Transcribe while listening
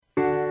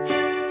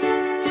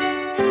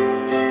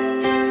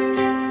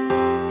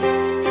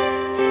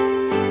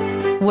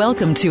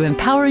Welcome to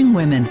Empowering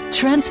Women,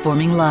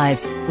 Transforming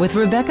Lives with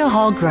Rebecca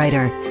Hall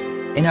Greider.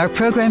 In our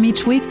program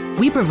each week,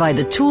 we provide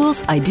the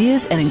tools,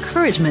 ideas, and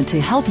encouragement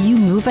to help you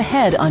move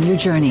ahead on your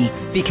journey,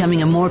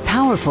 becoming a more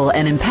powerful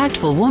and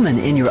impactful woman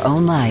in your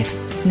own life.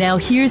 Now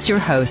here's your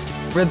host,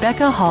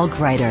 Rebecca Hall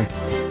Greider.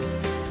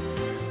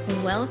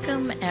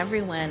 Welcome,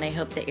 everyone. I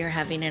hope that you're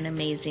having an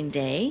amazing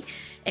day.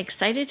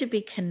 Excited to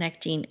be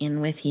connecting in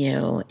with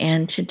you.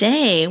 And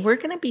today we're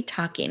going to be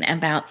talking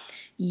about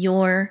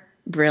your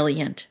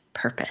brilliant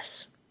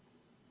purpose.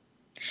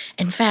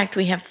 In fact,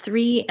 we have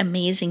three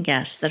amazing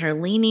guests that are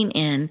leaning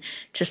in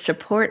to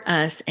support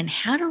us in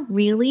how to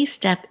really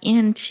step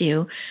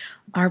into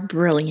our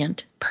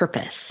brilliant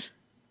purpose.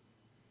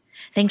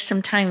 I think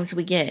sometimes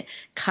we get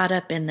caught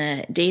up in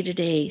the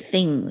day-to-day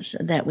things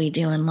that we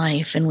do in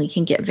life, and we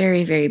can get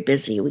very, very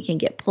busy. We can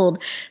get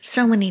pulled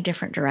so many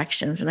different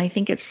directions. And I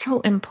think it's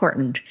so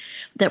important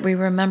that we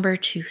remember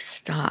to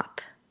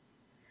stop,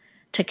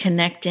 to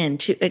connect in,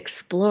 to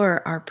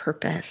explore our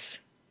purpose,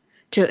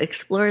 to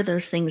explore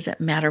those things that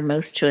matter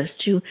most to us,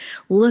 to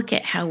look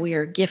at how we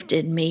are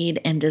gifted, made,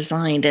 and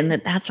designed, and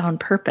that that's on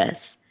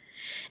purpose,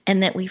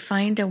 and that we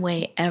find a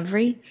way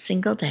every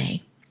single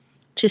day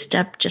to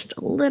step just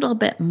a little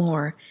bit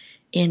more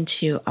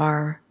into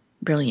our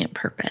brilliant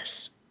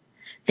purpose.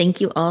 Thank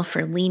you all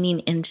for leaning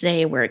in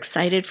today. We're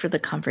excited for the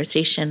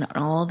conversation and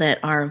all that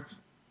our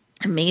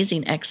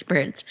amazing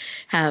experts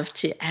have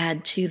to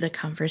add to the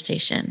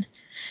conversation,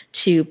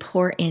 to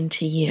pour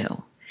into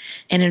you.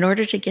 And in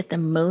order to get the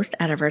most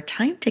out of our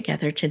time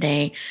together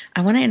today,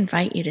 I want to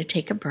invite you to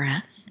take a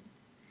breath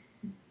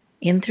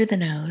in through the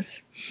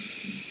nose,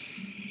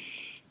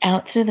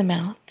 out through the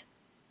mouth,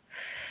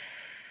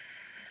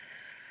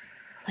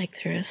 like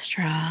through a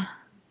straw,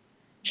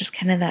 just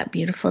kind of that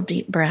beautiful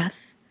deep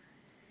breath.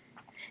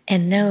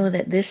 And know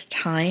that this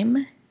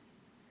time,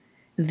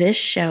 this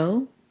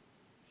show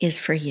is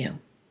for you.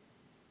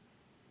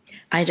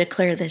 I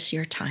declare this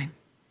your time.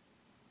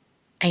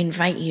 I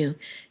invite you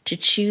to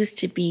choose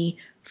to be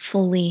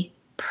fully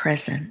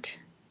present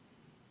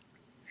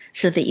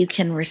so that you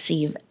can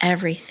receive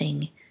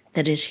everything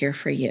that is here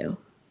for you.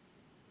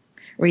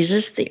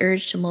 Resist the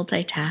urge to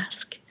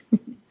multitask.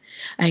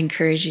 I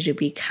encourage you to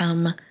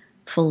become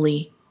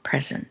fully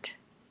present.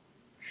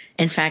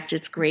 In fact,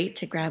 it's great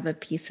to grab a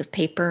piece of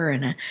paper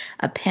and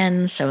a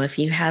pen. So if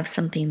you have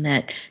something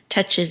that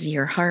touches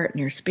your heart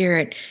and your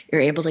spirit, you're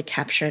able to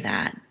capture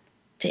that,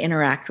 to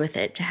interact with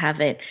it, to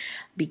have it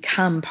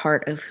become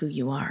part of who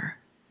you are.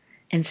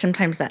 And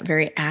sometimes that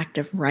very act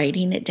of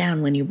writing it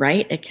down, when you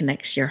write, it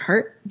connects your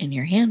heart and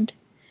your hand.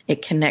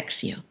 It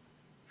connects you.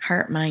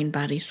 Heart, mind,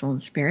 body, soul,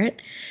 and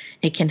spirit.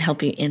 It can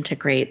help you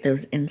integrate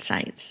those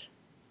insights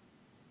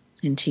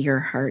into your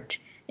heart,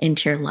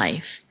 into your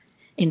life,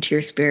 into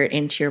your spirit,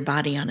 into your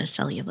body on a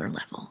cellular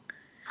level.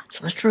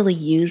 So let's really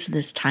use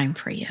this time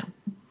for you.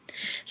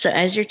 So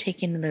as you're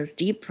taking those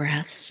deep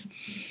breaths,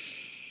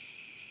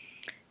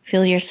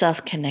 feel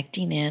yourself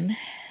connecting in.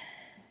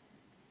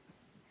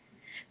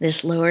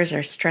 This lowers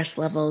our stress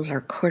levels, our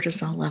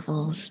cortisol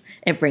levels.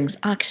 It brings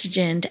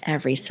oxygen to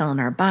every cell in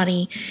our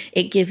body.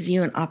 It gives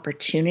you an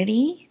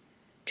opportunity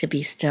to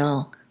be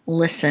still,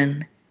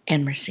 listen,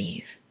 and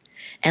receive.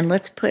 And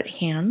let's put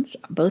hands,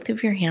 both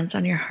of your hands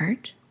on your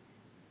heart,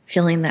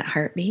 feeling that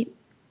heartbeat.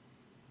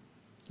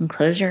 And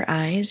close your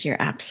eyes.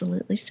 You're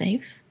absolutely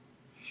safe.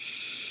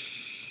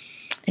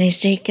 And you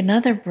take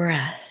another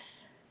breath.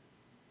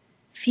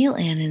 Feel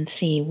in and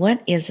see,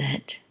 what is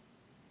it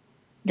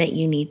that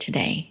you need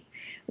today?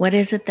 What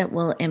is it that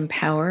will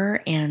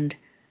empower and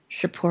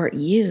support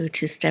you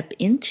to step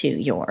into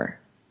your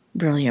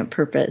brilliant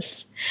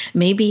purpose?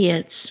 Maybe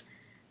it's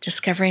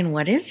discovering,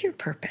 what is your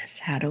purpose?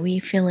 How do we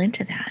feel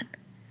into that?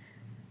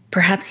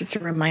 Perhaps it's a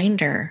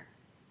reminder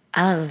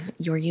of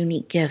your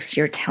unique gifts,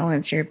 your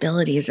talents, your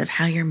abilities, of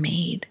how you're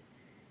made.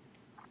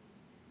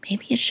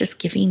 Maybe it's just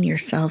giving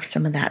yourself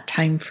some of that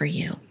time for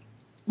you.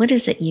 What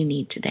is it you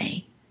need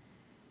today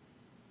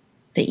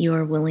that you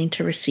are willing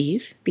to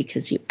receive?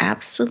 Because you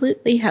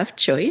absolutely have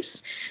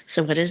choice.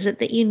 So what is it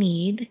that you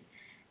need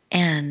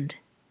and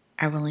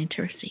are willing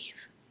to receive?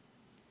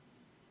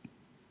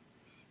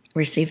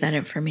 Receive that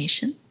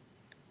information.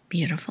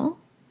 Beautiful.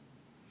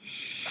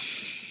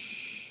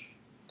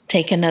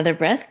 Take another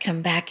breath,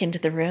 come back into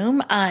the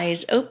room,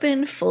 eyes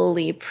open,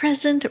 fully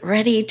present,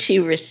 ready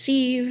to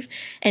receive,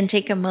 and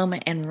take a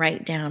moment and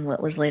write down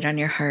what was laid on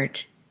your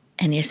heart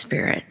and your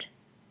spirit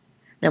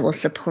that will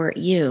support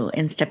you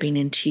in stepping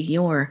into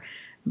your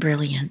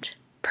brilliant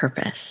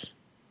purpose.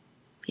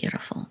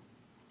 Beautiful.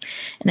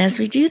 And as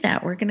we do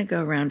that, we're going to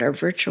go around our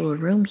virtual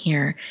room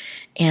here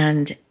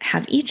and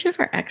have each of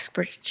our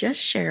experts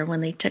just share, when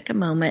they took a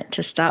moment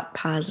to stop,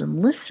 pause,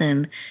 and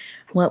listen,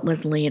 what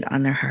was laid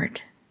on their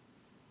heart.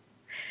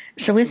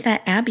 So with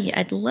that, Abby,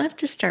 I'd love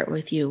to start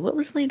with you. What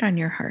was laid on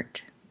your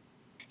heart?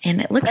 And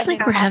it looks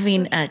like we're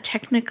having a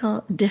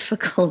technical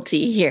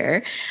difficulty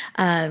here.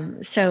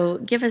 So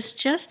give us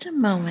just a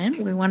moment.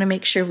 We want to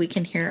make sure we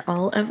can hear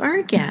all of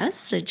our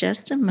guests. So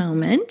just a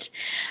moment,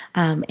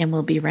 and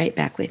we'll be right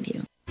back with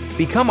you.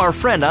 Become our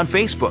friend on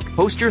Facebook.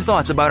 Post your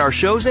thoughts about our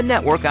shows and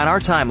network on our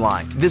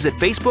timeline. Visit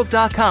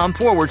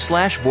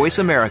Facebook.com/Voice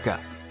America.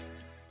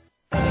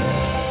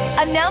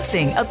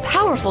 Announcing a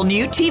powerful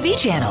new TV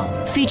channel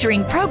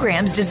featuring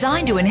programs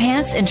designed to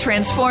enhance and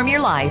transform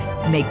your life.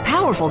 Make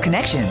powerful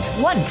connections,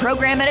 one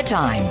program at a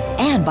time.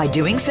 And by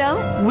doing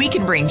so, we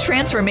can bring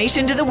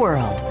transformation to the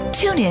world.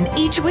 Tune in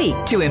each week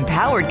to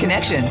Empowered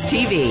Connections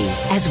TV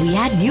as we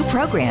add new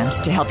programs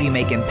to help you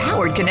make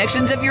empowered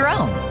connections of your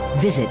own.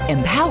 Visit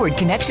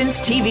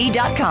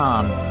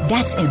EmpoweredConnectionsTV.com.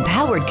 That's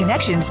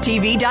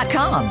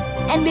EmpoweredConnectionsTV.com.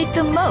 And make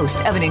the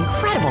most of an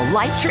incredible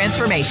life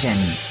transformation.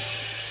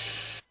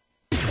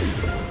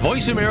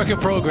 Voice America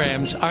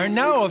programs are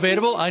now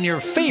available on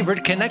your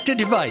favorite connected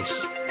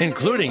device,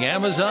 including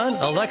Amazon,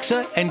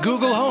 Alexa, and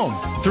Google Home.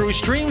 Through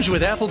streams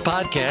with Apple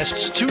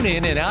Podcasts,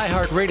 TuneIn, and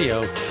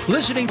iHeartRadio,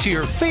 listening to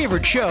your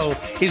favorite show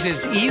is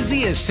as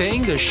easy as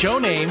saying the show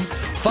name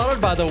followed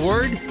by the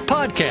word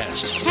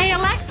podcast. Hey,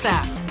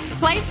 Alexa,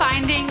 play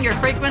Finding Your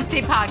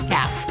Frequency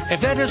podcast.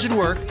 If that doesn't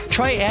work,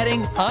 try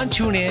adding on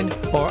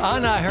TuneIn or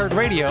on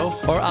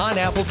iHeartRadio or on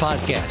Apple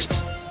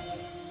Podcasts.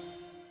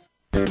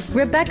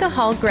 Rebecca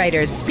Hall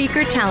Greider's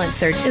Speaker Talent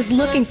Search is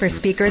looking for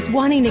speakers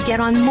wanting to get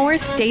on more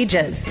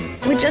stages.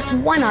 With just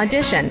one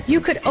audition, you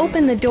could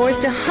open the doors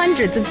to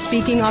hundreds of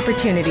speaking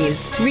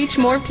opportunities, reach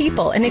more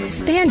people, and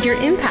expand your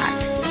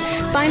impact.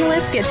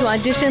 Finalists get to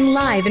audition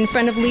live in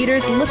front of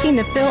leaders looking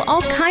to fill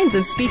all kinds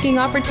of speaking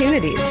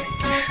opportunities.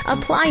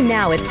 Apply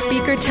now at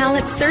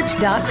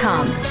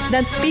SpeakerTalentSearch.com.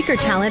 That's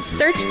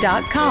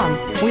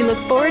SpeakerTalentSearch.com. We look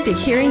forward to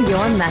hearing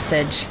your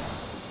message.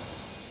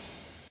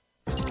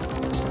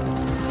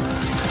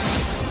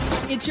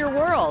 It's your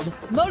world.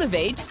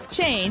 Motivate,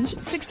 change,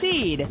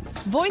 succeed.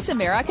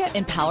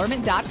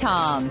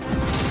 VoiceAmericaEmpowerment.com.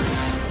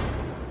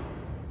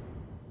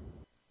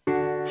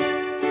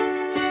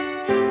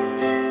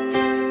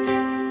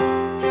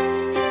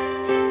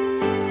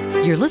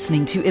 You're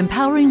listening to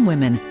Empowering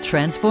Women,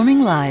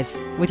 Transforming Lives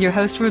with your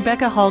host,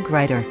 Rebecca Hall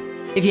Greider.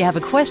 If you have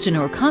a question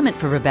or comment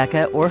for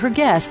Rebecca or her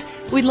guest,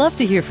 we'd love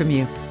to hear from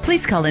you.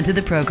 Please call into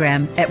the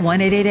program at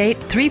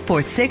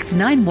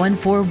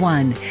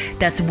 1-888-346-9141.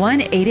 That's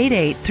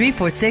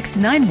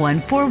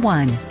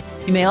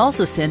 1-888-346-9141. You may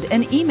also send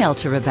an email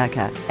to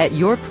Rebecca at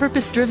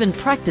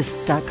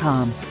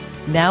yourpurposedrivenpractice.com.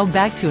 Now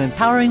back to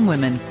Empowering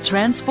Women,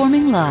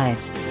 Transforming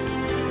Lives.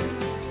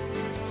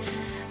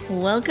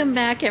 Welcome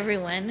back,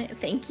 everyone.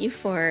 Thank you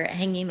for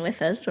hanging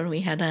with us when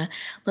we had a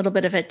little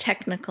bit of a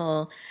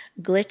technical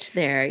glitch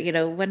there. You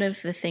know, one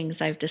of the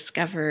things I've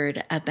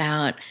discovered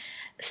about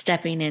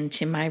stepping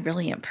into my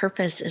brilliant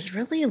purpose is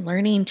really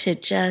learning to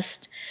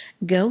just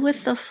go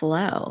with the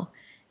flow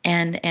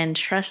and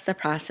trust the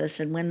process.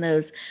 And when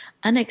those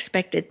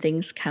unexpected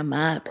things come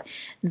up,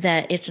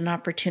 that it's an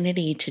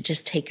opportunity to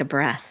just take a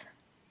breath,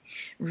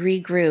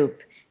 regroup,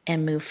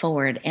 and move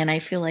forward. And I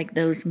feel like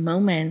those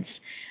moments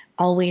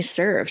always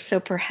serve. So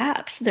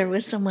perhaps there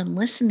was someone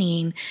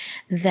listening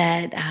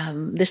that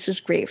this is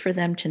great for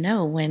them to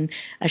know when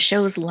a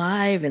show's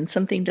live and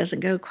something doesn't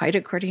go quite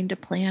according to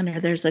plan or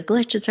there's a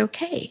glitch, it's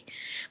okay.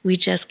 We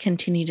just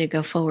continue to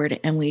go forward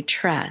and we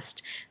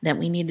trust that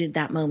we needed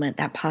that moment,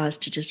 that pause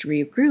to just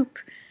regroup,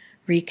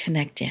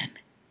 reconnect in.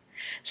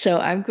 So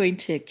I'm going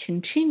to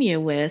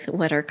continue with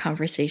what our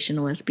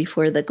conversation was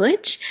before the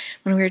glitch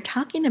when we were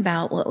talking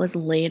about what was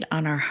laid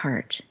on our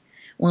heart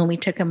when we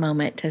took a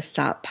moment to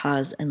stop,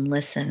 pause, and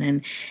listen.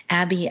 And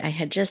Abby, I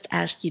had just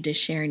asked you to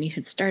share, and you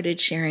had started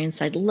sharing,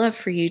 so I'd love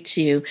for you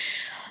to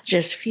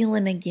just feel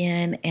in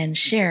again and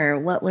share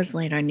what was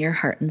laid on your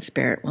heart and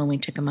spirit when we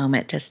took a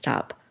moment to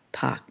stop,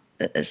 talk,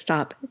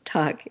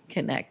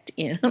 connect.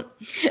 You know,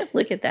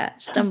 look at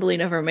that,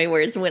 stumbling over my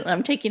words when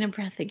I'm taking a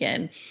breath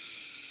again.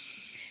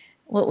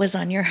 What was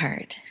on your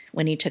heart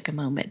when you took a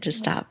moment to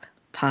stop,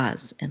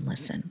 pause, and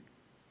listen?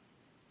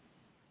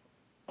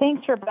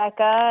 Thanks,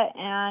 Rebecca,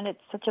 and it's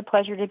such a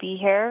pleasure to be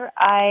here.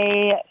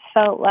 I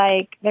felt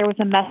like there was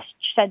a message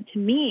sent to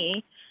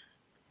me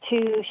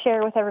to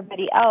share with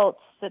everybody else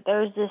that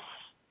there's this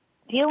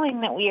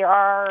feeling that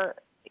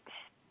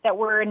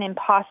we're an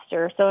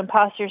imposter. So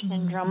imposter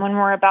syndrome, when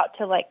we're about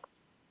to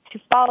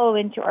follow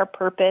into our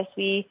purpose,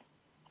 we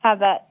have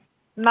that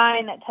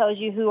mind that tells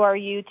you, who are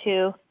you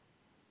to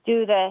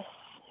do this?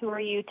 Who are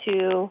you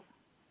to,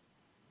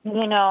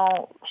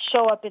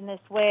 show up in this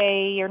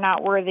way? You're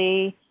not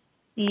worthy.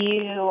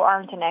 You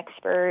aren't an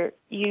expert.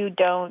 You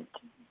don't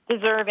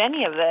deserve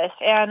any of this.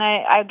 And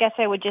I guess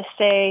I would just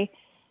say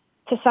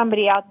to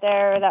somebody out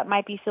there that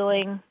might be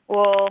feeling,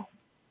 well,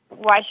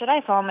 why should I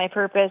follow my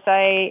purpose?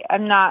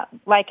 I'm not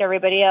like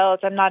everybody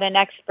else. I'm not an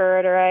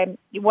expert, or I'm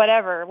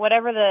whatever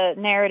the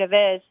narrative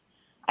is.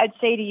 I'd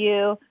say to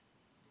you,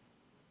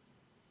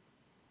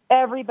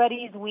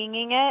 everybody's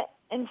winging it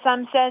in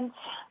some sense.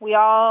 We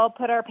all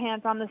put our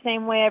pants on the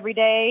same way every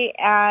day.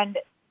 And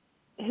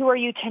who are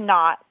you to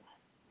not?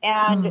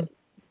 And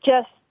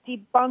just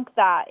debunk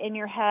that in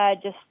your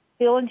head. Just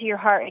feel into your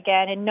heart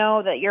again and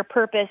know that your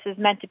purpose is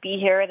meant to be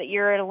here, that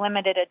you're a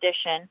limited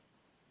edition.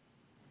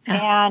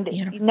 And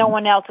beautiful. No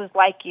one else is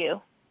like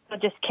you. So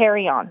just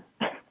carry on.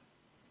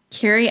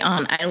 Carry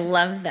on. I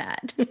love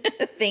that.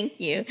 Thank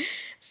you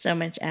so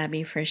much,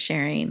 Abby, for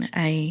sharing.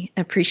 I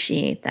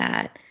appreciate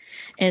that.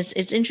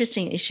 It's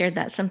interesting you shared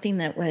that. Something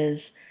that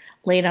was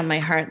laid on my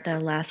heart the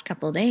last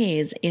couple of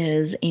days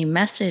is a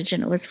message,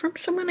 and it was from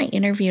someone I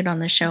interviewed on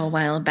the show a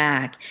while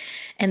back.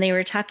 And they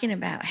were talking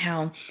about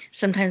how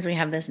sometimes we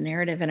have this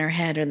narrative in our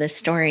head or this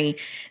story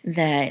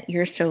that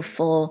you're so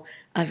full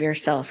of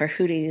yourself, or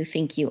who do you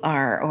think you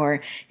are,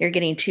 or you're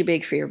getting too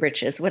big for your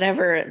britches,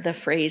 whatever the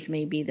phrase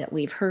may be that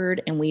we've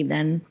heard, and we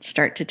then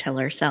start to tell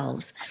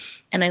ourselves.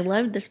 And I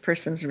loved this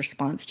person's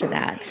response to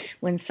that.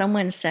 When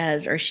someone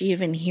says, or she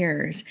even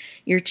hears,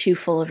 you're too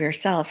full of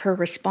yourself, her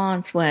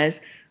response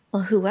was,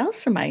 well, who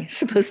else am I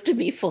supposed to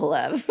be full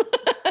of?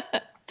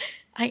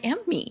 I am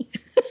me.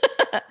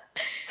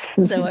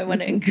 So I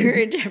want to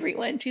encourage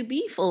everyone to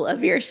be full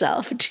of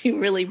yourself, to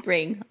really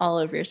bring all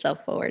of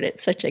yourself forward.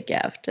 It's such a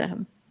gift.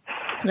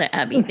 So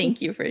Abby,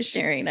 thank you for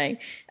sharing. I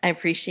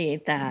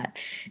appreciate that.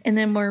 And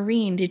then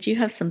Maureen, did you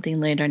have something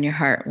laid on your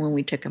heart when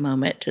we took a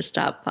moment to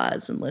stop,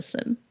 pause, and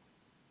listen?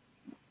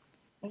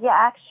 Yeah,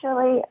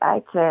 actually,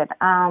 I did.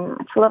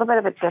 It's a little bit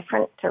of a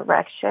different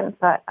direction,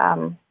 but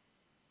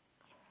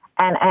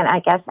and I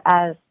guess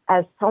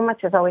as so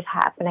much is always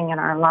happening in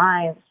our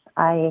lives,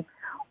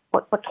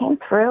 what came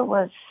through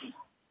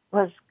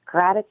was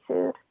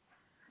gratitude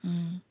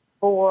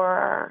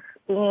for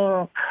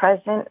being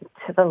present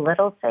to the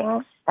little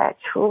things that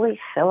truly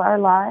fill our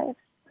lives,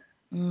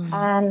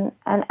 and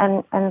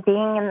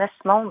being in this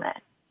moment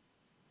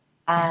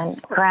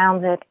and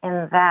grounded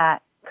in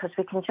that, because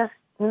we can just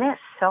miss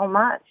so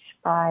much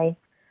by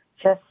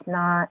just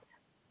not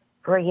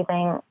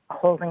breathing,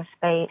 holding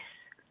space,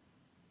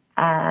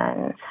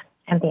 and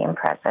being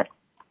present.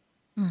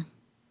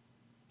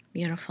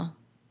 Beautiful.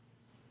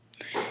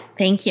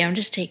 Thank you. I'm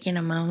just taking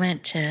a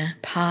moment to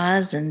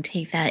pause and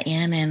take that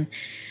in,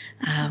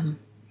 and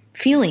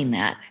feeling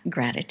that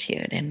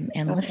gratitude.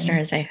 And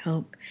listeners, I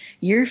hope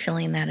you're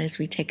feeling that as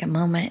we take a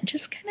moment and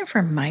just kind of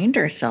remind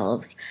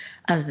ourselves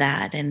of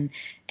that and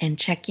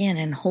check in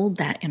and hold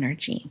that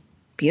energy.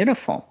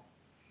 Beautiful.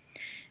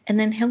 And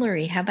then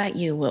Hillary, how about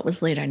you? What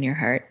was laid on your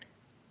heart?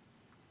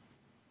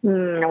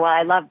 Well,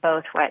 I love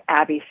both what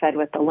Abby said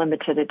with the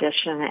limited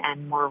edition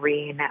and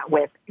Maureen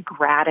with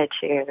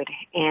gratitude.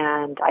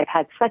 And I've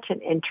had such an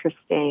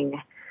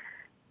interesting,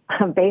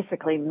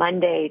 basically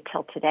Monday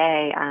till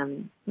today.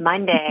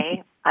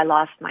 Monday, I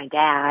lost my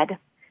dad.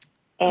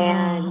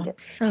 And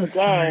so today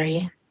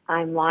sorry.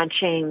 I'm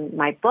launching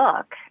my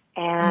book.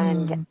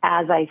 And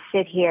as I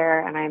sit here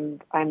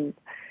and I'm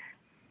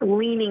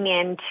leaning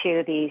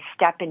into the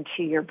Step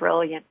Into Your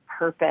Brilliant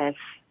Purpose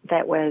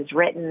that was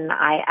written,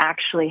 I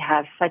actually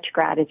have such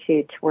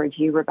gratitude towards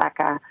you,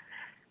 Rebecca,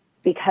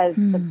 because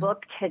the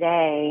book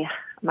today,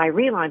 my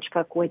relaunch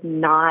book, would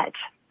not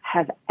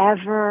have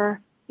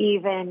ever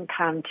even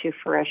come to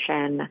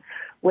fruition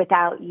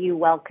without you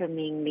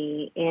welcoming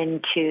me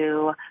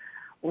into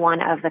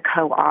one of the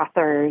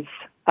co-authors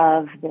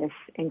of this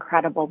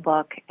incredible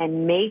book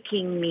and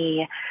making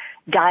me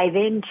dive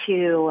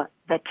into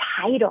the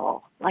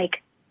title.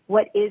 Like,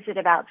 what is it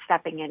about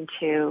stepping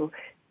into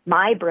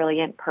my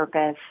brilliant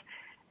purpose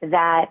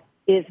that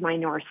is my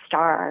North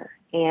Star?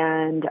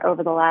 And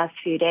over the last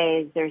few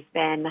days, there's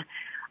been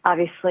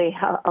obviously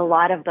a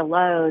lot of the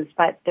lows,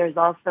 but there's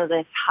also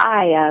this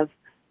high of,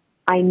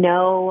 I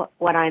know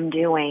what I'm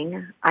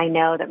doing. I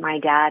know that my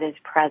dad is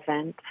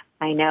present.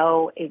 I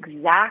know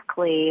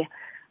exactly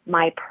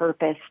my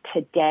purpose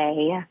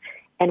today.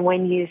 And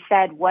when you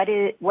said, what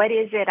is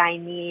it I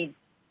need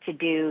to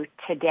do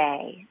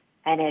today?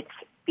 And it's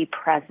be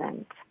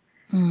present.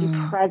 Be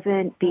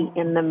present, be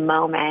in the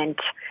moment.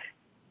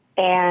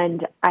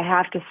 And I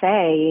have to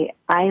say,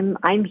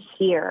 I'm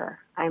here.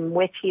 I'm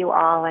with you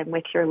all. I'm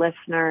with your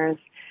listeners.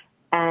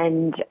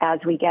 And as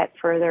we get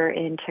further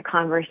into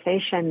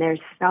conversation,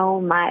 there's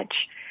so much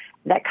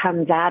that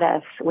comes at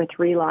us with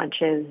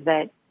relaunches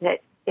that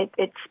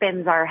it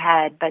spins our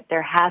head, but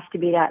there has to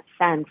be that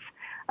sense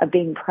of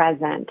being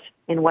present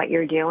in what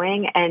you're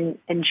doing and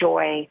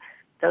enjoy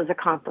those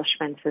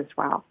accomplishments as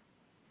well.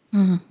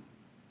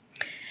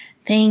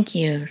 Thank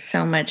you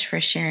so much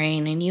for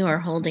sharing, and you are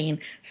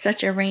holding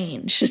such a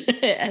range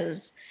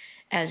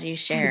as you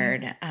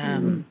shared.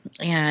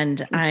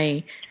 And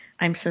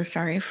I'm so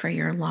sorry for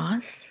your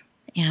loss,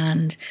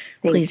 and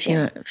please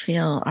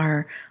feel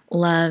our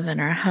love and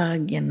our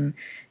hug and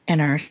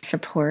our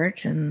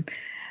support. And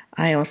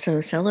I also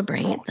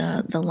celebrate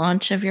the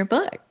launch of your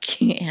book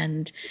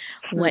and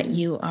what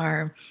you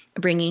are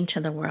bringing to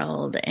the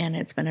world. And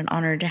it's been an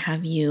honor to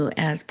have you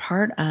as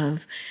part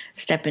of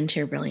Step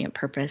Into Your Brilliant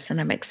Purpose. And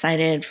I'm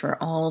excited for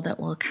all that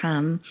will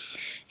come.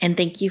 And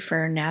thank you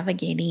for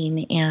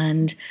navigating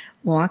and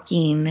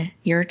walking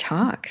your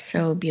talk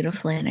so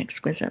beautifully and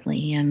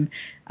exquisitely, and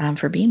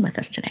for being with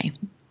us today.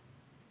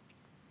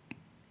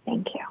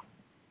 Thank you.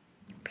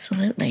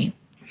 Absolutely.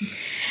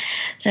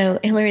 So,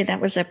 Hillary,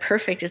 that was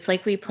it's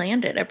like we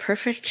planned it, a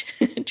perfect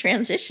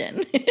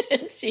transition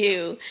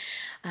to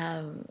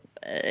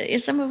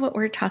is some of what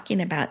we're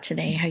talking about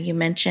today, how you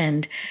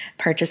mentioned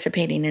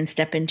participating in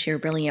Step Into Your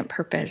Brilliant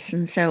Purpose.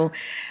 And so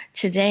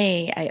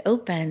today I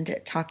opened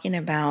talking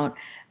about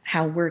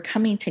how we're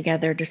coming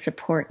together to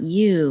support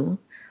you,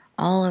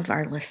 all of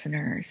our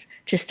listeners,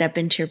 to step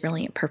into your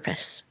brilliant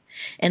purpose.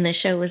 And the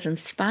show was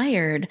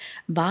inspired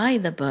by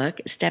the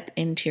book, Step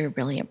Into Your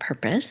Brilliant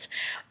Purpose,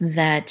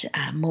 that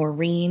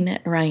Maureen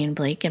Ryan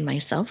Blake and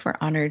myself were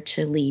honored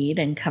to lead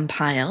and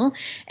compile.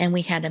 And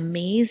we had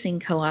amazing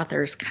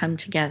co-authors come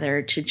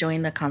together to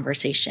join the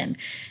conversation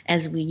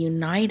as we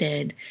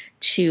united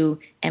to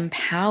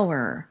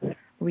empower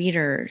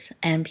readers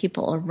and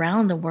people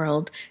around the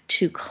world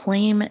to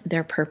claim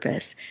their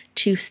purpose,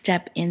 to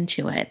step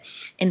into it.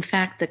 In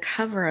fact, the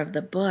cover of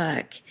the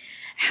book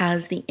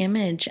has the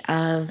image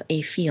of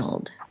a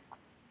field,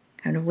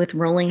 kind of with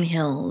rolling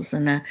hills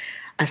and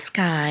a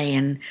sky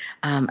and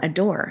a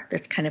door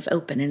that's kind of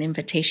open, an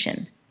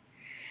invitation.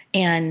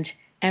 And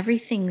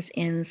everything's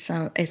in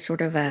a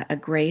sort of a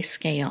gray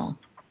scale,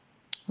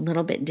 a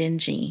little bit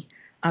dingy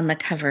on the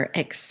cover,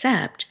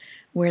 except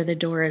where the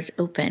door is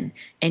open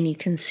and you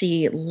can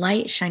see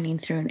light shining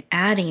through and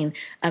adding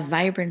a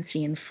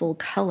vibrancy and full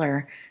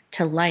color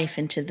to life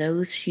and to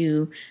those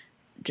who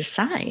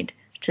decide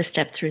to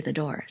step through the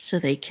door, so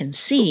they can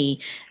see,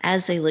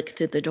 as they look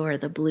through the door,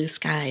 the blue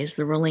skies,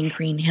 the rolling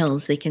green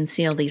hills. They can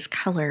see all these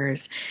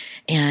colors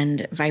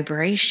and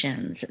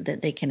vibrations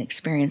that they can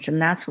experience.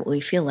 And that's what we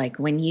feel like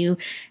when you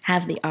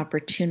have the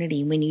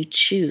opportunity, when you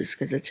choose,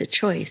 because it's a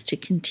choice to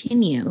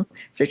continue,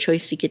 it's a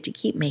choice you get to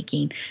keep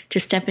making, to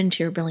step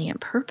into your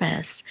brilliant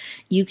purpose,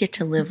 you get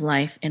to live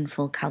life in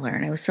full color.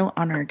 And I was so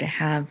honored to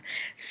have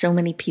so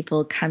many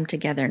people come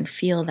together and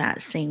feel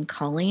that same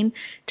calling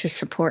to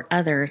support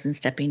others in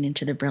stepping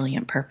into the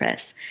brilliant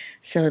purpose.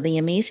 So the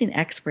amazing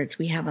experts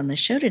we have on the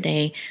show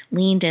today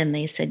leaned in.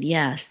 They said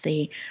yes,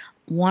 they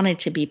wanted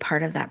to be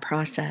part of that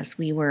process.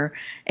 We were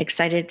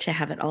excited to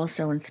have it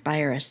also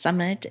inspire a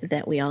summit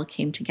that we all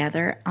came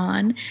together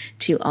on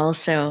to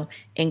also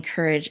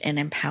encourage and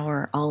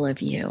empower all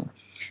of you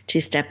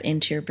to step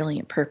into your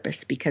brilliant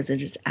purpose, because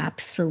it is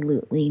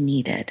absolutely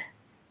needed.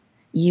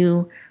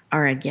 You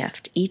are a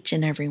gift, each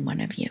and every one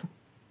of you.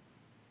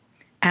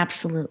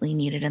 Absolutely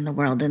needed in the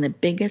world. And the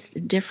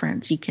biggest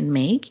difference you can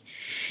make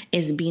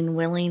is being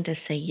willing to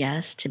say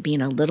yes to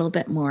being a little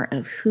bit more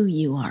of who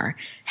you are,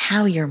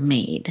 how you're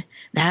made.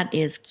 That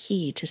is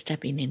key to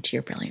stepping into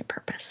your brilliant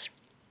purpose.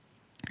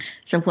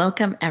 So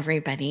welcome,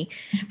 everybody.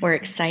 We're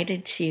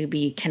excited to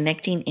be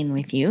connecting in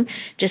with you.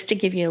 Just to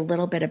give you a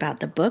little bit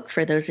about the book,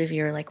 for those of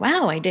you who are like,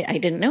 wow, I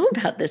didn't know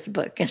about this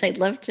book and I'd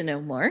love to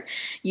know more,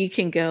 you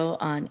can go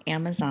on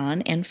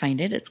Amazon and find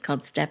it. It's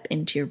called Step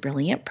Into Your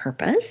Brilliant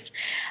Purpose,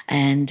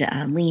 and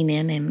lean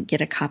in and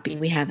get a copy.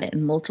 We have it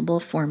in multiple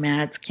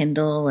formats,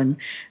 Kindle and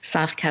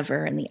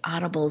softcover, and the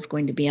Audible is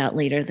going to be out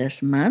later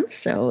this month.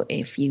 So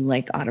if you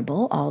like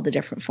Audible, all the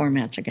different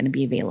formats are going to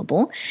be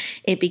available.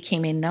 It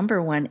became a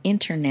 #1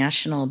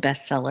 international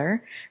bestseller,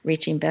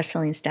 reaching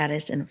bestselling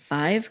status in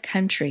 5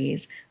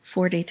 countries,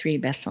 43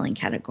 bestselling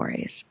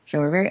categories. So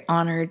we're very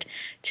honored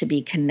to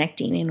be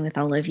connecting in with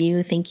all of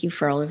you. Thank you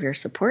for all of your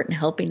support and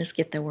helping us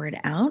get the word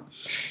out.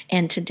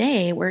 And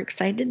today we're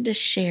excited to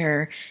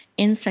share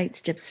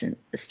insights,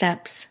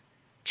 steps,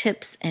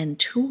 tips, and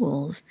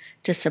tools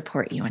to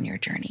support you on your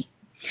journey.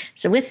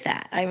 So with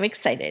that, I'm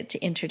excited to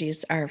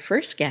introduce our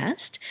first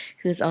guest,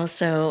 who's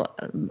also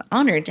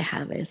honored to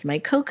have as my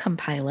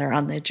co-compiler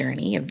on the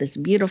journey of this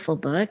beautiful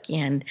book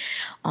and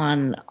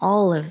on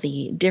all of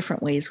the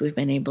different ways we've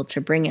been able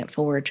to bring it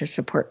forward to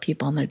support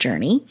people on their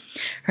journey.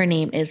 Her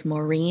name is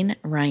Maureen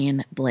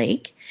Ryan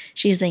Blake.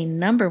 She's a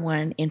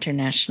 #1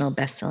 international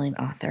bestselling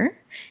author,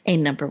 a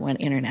 #1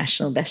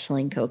 international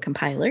bestselling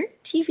co-compiler,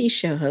 TV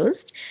show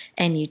host,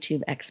 and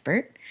YouTube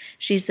expert.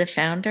 She's the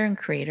founder and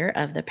creator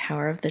of the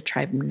Power of the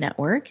Tribe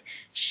Network.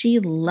 She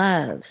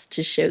loves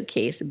to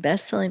showcase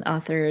best-selling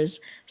authors,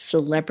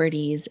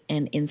 celebrities,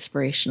 and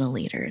inspirational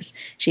leaders.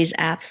 She's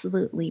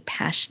absolutely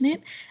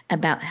passionate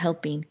about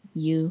helping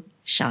you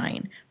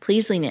shine.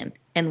 Please lean in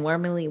and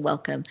warmly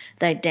welcome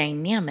the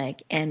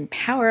dynamic and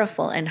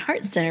powerful and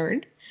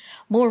heart-centered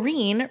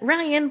Maureen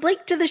Ryan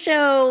Blake to the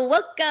show.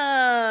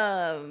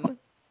 Welcome.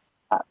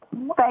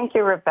 Thank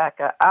you,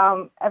 Rebecca.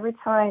 Every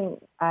time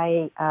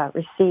I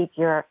receive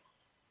your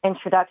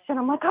introduction,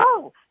 I'm like,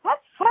 oh, that's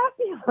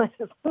fabulous.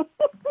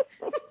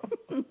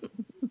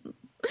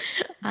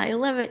 I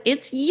love it.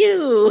 It's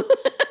you.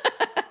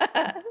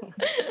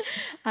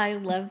 I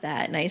love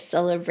that, and I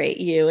celebrate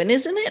you. And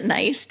isn't it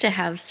nice to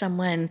have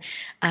someone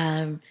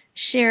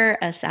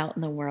share us out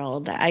in the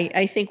world?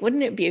 I think,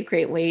 wouldn't it be a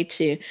great way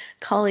to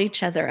call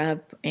each other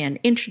up and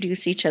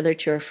introduce each other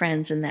to our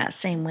friends in that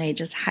same way,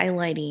 just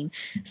highlighting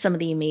some of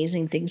the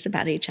amazing things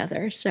about each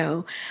other.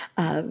 So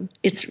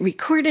it's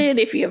recorded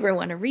if you ever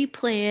want to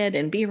replay it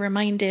and be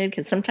reminded,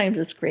 because sometimes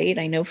it's great.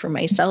 I know for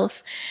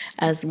myself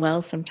as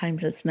well,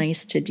 sometimes it's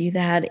nice to do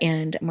that.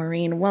 And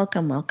Maureen,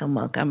 welcome, welcome,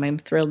 welcome. I'm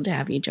thrilled to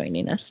have you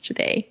joining us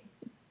today.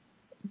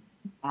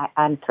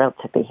 I'm thrilled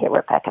to be here,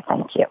 Rebecca.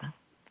 Thank you.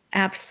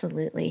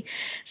 Absolutely.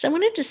 So I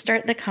wanted to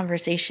start the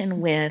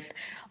conversation with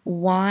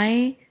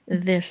why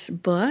this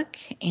book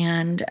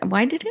and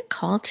why did it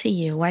call to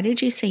you? Why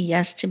did you say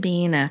yes to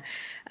being a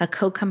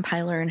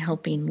co-compiler and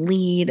helping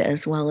lead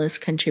as well as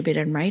contribute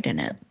and write in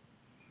it?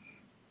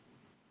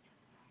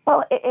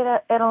 Well,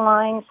 it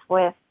aligns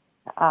with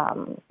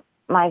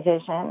my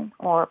vision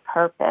or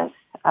purpose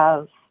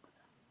of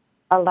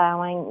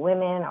allowing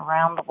women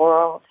around the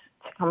world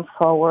to come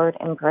forward,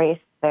 embrace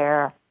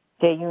their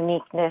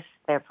uniqueness,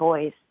 their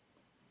voice,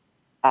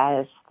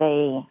 as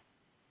they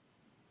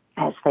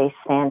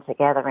stand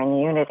together in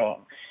unity.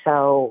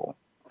 So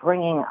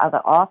bringing other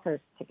authors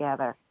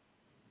together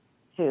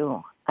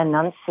to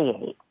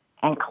enunciate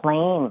and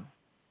claim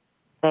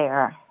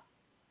their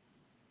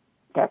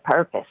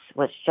purpose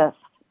was just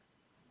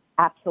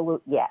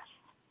absolute yes.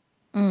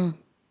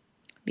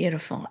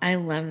 Beautiful. I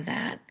love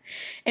that.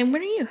 And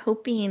what are you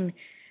hoping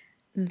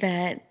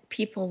that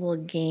people will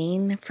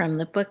gain from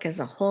the book as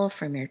a whole,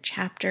 from your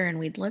chapter? And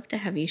we'd love to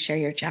have you share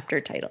your chapter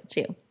title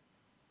too.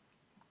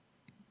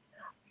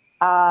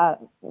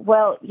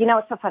 Well,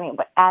 it's so funny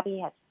what Abby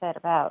had said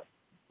about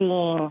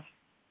being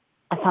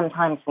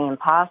sometimes the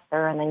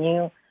imposter, and then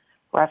you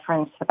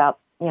referenced about,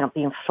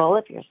 being full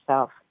of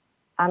yourself.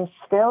 I'm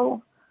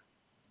still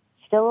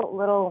a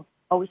little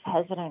always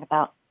hesitant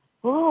about,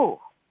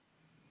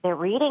 they're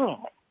reading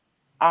it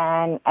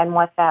and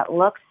what that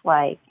looks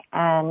like.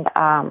 And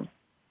my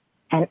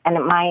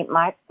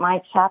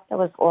chapter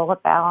was all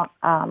about,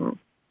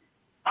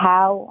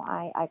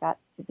 how I got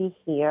to be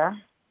here,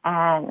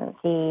 and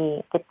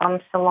the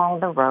bumps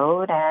along the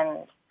road, and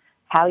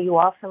how you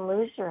often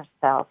lose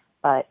yourself.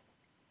 But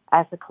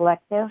as a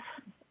collective,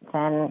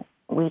 then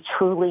we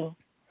truly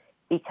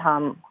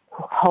become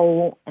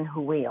whole in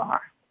who we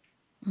are.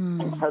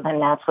 And so then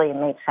naturally it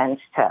makes sense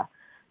to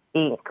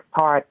be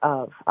part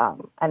of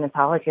an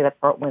anthology that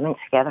brought women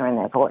together in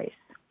their voice.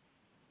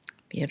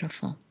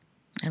 Beautiful.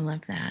 I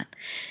love that.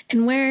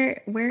 And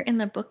where in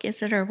the book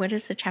is it, or what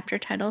is the chapter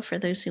title for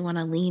those who want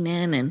to lean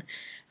in and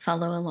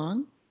follow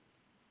along?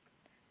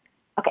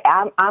 Okay,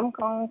 I'm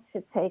going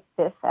to take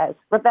this as,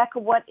 Rebecca,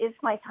 what is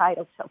my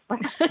title? So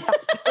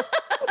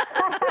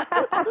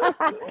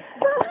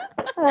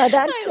That's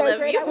I so love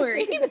great. you, I was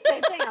Maureen. thinking the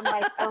same thing. I'm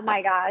like, oh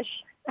my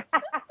gosh.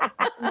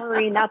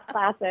 Maureen, that's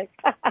classic.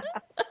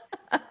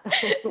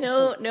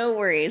 No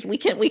worries. We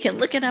can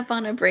look it up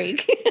on a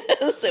break,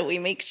 so we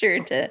make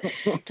sure to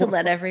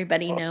let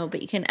everybody know.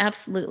 But you can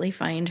absolutely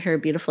find her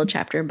beautiful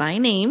chapter by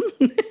name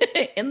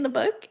in the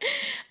book,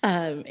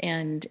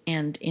 and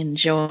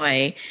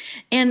enjoy.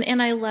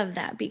 And I love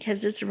that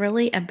because it's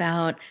really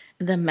about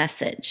the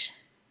message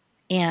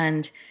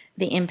and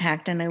the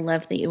impact. And I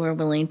love that you were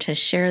willing to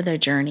share the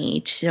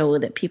journey so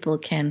that people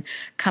can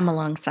come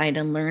alongside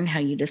and learn how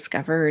you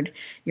discovered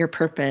your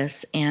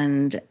purpose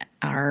and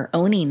are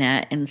owning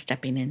it and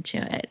stepping into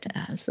it.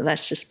 So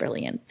that's just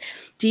brilliant.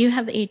 Do you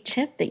have a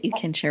tip that you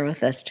can share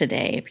with us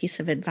today, a piece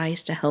of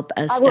advice to help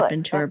us step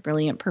into our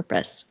brilliant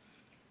purpose?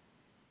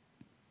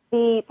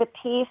 The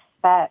piece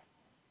that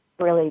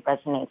really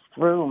resonates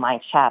through my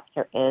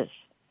chapter is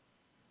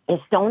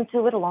don't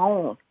do it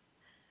alone.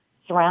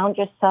 Surround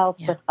yourself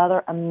with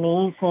other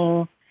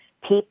amazing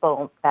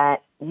people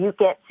that you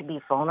get to be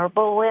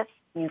vulnerable with,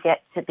 you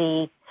get to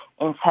be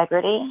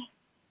integrity,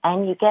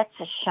 and you get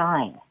to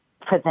shine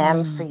for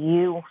them, for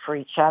you, for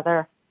each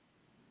other.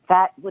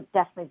 That would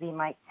definitely be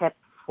my tip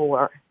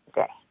for the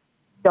day.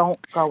 Don't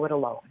go it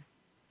alone.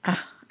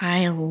 Oh,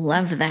 I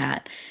love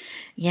that.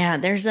 Yeah,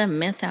 there's a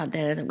myth out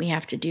there that we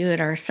have to do it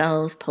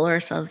ourselves, pull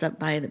ourselves up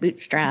by the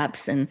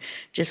bootstraps and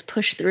just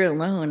push through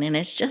alone. And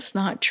it's just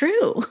not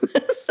true.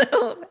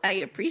 So I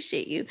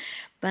appreciate you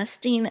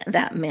busting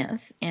that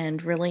myth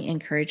and really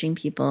encouraging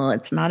people.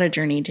 It's not a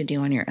journey to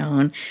do on your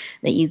own,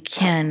 that you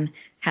can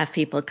have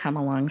people come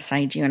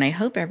alongside you. And I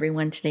hope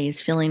everyone today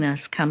is feeling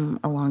us come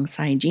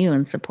alongside you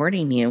and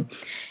supporting you,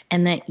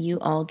 and that you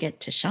all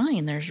get to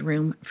shine. There's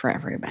room for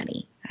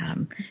everybody.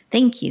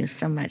 Thank you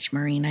so much,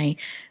 Maureen. I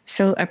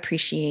so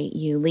appreciate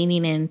you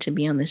leaning in to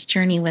be on this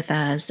journey with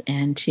us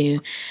and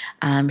to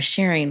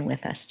sharing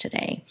with us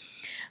today.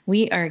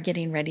 We are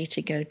getting ready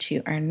to go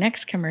to our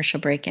next commercial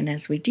break. And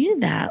as we do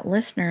that,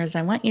 listeners,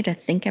 I want you to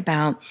think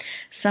about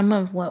some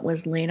of what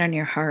was laid on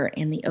your heart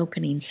in the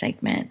opening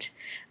segment.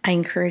 I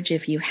encourage,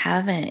 if you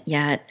haven't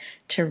yet,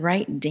 to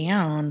write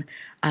down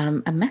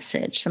a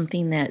message,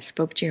 something that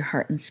spoke to your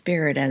heart and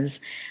spirit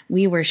as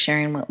we were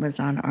sharing what was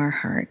on our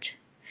heart.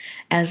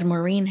 As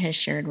Maureen has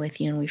shared with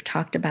you, and we've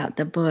talked about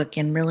the book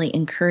and really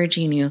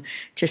encouraging you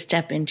to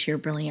step into your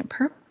brilliant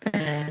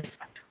purpose,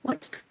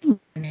 what's in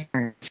your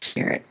heart and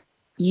spirit?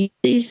 Use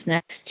these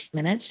next 2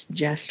 minutes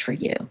just for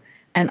you,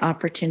 an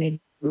opportunity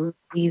to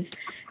breathe,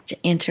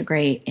 to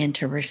integrate, and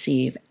to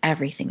receive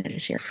everything that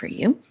is here for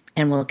you.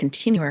 And we'll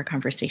continue our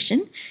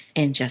conversation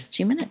in just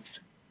 2 minutes.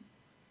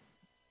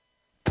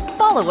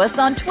 Follow us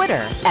on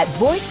Twitter at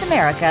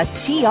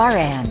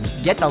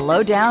VoiceAmericaTRN. Get the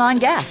lowdown on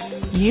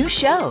guests, new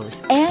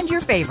shows, and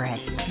your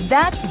favorites.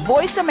 That's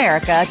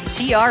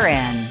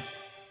VoiceAmericaTRN.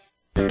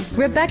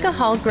 Rebecca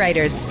Hall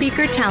Greider's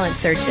Speaker Talent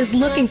Search is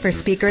looking for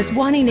speakers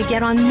wanting to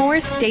get on more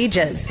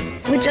stages.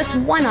 With just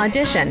one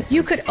audition,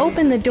 you could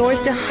open the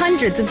doors to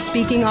hundreds of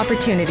speaking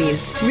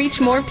opportunities, reach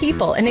more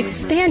people, and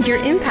expand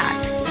your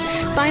impact.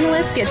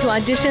 Finalists get to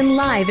audition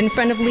live in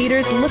front of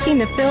leaders looking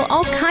to fill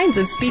all kinds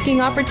of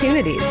speaking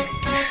opportunities.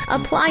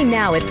 Apply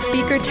now at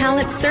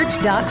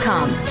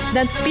SpeakerTalentSearch.com.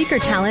 That's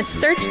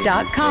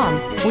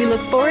SpeakerTalentSearch.com. We look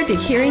forward to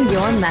hearing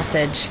your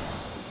message.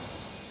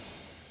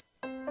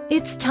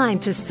 It's time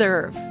to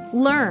serve,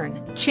 learn,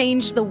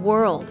 change the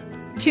world.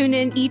 Tune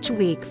in each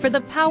week for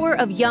The Power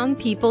of Young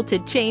People to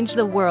Change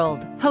the World,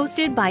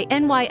 hosted by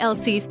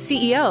NYLC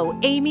CEO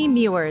Amy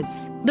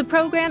Mewers. The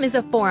program is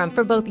a forum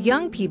for both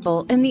young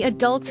people and the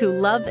adults who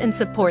love and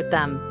support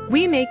them.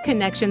 We make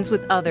connections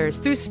with others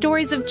through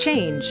stories of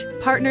change,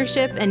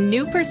 partnership, and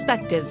new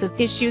perspectives of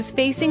issues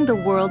facing the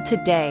world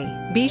today.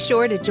 Be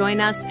sure to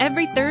join us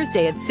every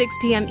Thursday at 6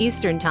 p.m.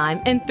 Eastern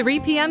Time and 3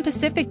 p.m.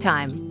 Pacific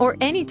Time, or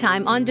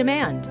anytime on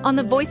demand on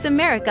the Voice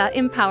America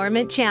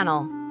Empowerment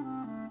Channel.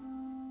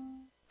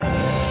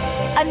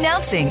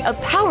 Announcing a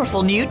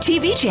powerful new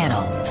TV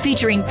channel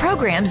featuring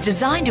programs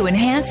designed to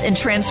enhance and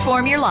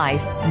transform your life.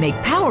 Make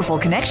powerful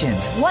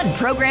connections, one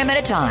program at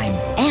a time.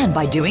 And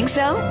by doing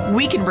so,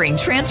 we can bring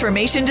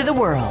transformation to the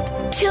world.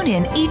 Tune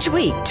in each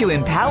week to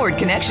Empowered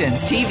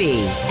Connections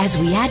TV as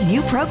we add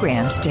new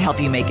programs to help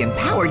you make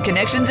empowered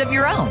connections of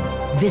your own.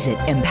 Visit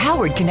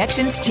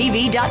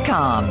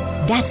EmpoweredConnectionsTV.com.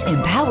 That's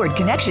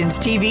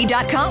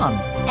EmpoweredConnectionsTV.com.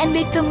 And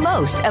make the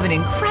most of an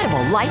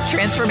incredible life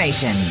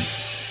transformation.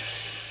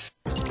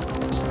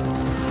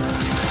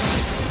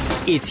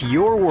 It's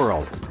your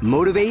world.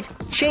 Motivate,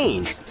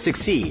 change,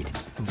 succeed.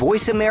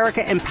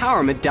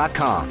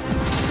 VoiceAmericaEmpowerment.com.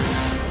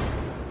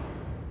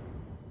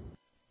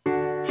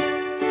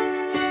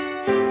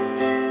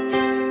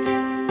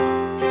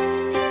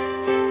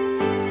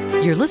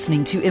 You're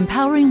listening to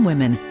Empowering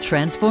Women,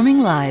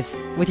 Transforming Lives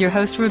with your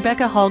host,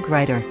 Rebecca Hall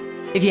Greider.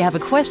 If you have a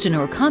question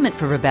or comment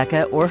for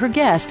Rebecca or her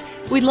guest,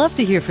 we'd love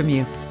to hear from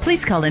you.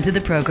 Please call into the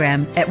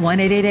program at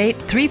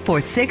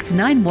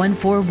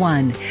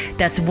 1-888-346-9141.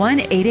 That's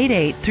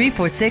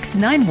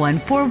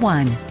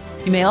 1-888-346-9141.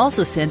 You may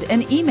also send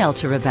an email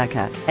to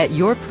Rebecca at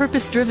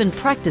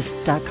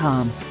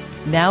yourpurposedrivenpractice.com.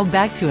 Now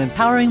back to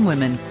Empowering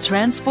Women,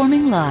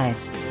 Transforming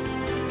Lives.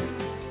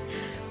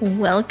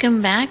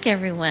 Welcome back,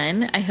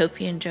 everyone. I hope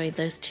you enjoyed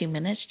those 2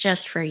 minutes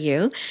just for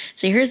you.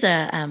 So here's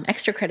a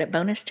extra credit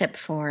bonus tip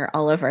for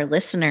all of our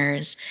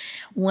listeners.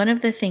 One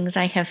of the things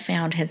I have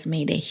found has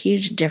made a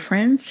huge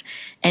difference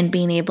in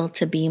being able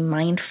to be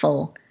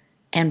mindful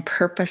and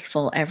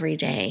purposeful every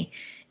day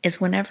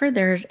is whenever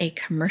there's a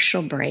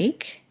commercial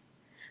break,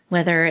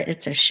 whether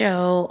it's a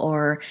show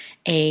or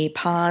a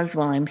pause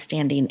while I'm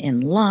standing in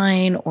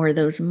line, or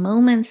those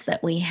moments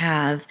that we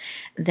have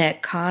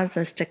that cause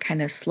us to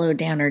kind of slow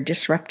down or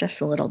disrupt us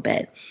a little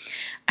bit,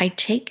 I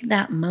take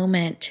that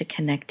moment to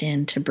connect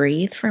in, to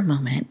breathe for a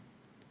moment,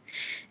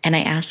 and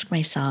I ask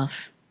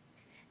myself,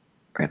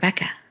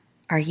 Rebecca,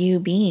 are you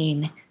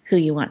being who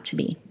you want to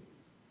be?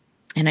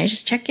 And I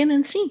just check in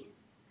and see.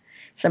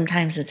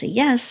 Sometimes it's a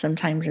yes,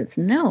 sometimes it's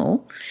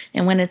no.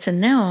 And when it's a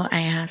no,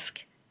 I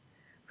ask,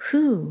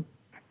 who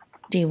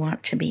do you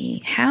want to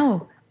be?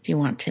 How do you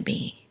want to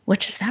be? What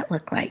does that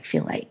look like,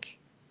 feel like?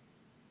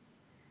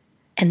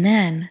 And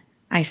then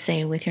I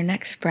say, with your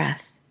next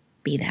breath,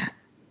 be that.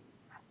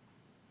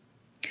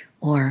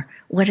 Or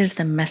what is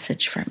the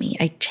message for me?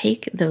 I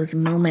take those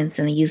moments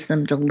and I use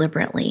them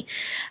deliberately.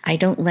 I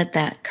don't let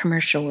that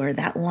commercial or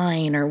that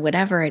line or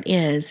whatever it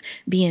is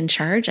be in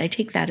charge. I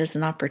take that as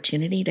an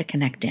opportunity to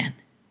connect in.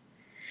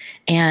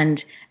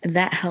 And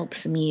that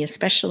helps me,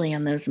 especially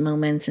on those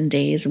moments and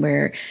days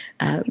where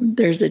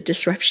there's a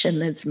disruption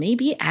that's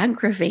maybe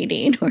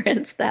aggravating, or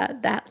it's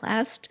that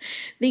last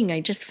thing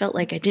I just felt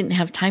like I didn't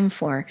have time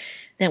for,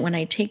 that when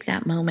I take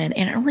that moment,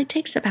 and it only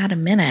takes about a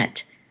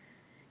minute,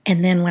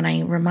 and then when I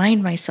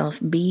remind myself,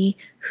 be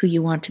who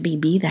you want to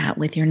be that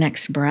with your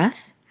next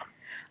breath,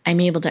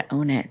 I'm able to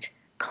own it,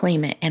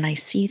 claim it, and I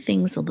see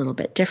things a little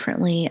bit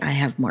differently. I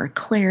have more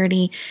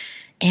clarity,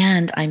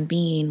 and I'm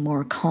being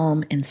more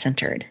calm and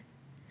centered.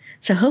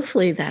 So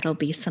hopefully that'll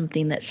be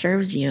something that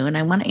serves you. And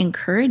I want to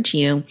encourage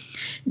you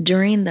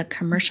during the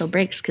commercial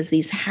breaks, because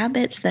these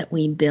habits that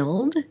we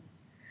build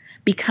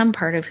become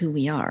part of who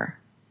we are.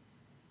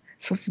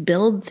 So let's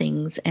build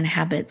things and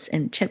habits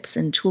and tips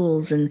and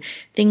tools and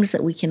things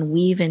that we can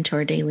weave into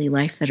our daily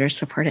life that are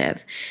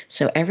supportive.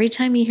 So every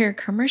time you hear a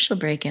commercial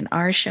break in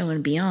our show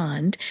and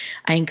beyond,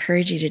 I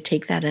encourage you to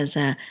take that as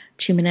a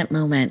 2-minute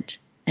moment,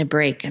 a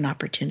break, an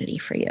opportunity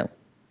for you.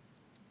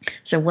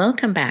 So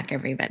welcome back,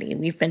 everybody.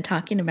 We've been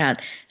talking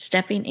about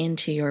stepping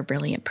into your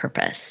brilliant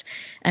purpose.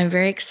 I'm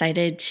very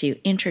excited to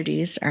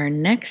introduce our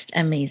next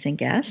amazing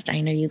guest.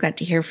 I know you got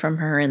to hear from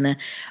her in the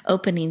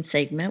opening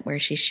segment where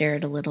she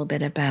shared a little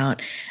bit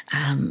about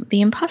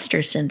the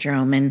imposter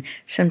syndrome and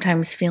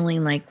sometimes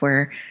feeling like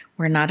we're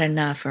not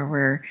enough, or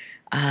we're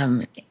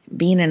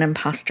being an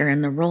imposter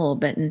in the role,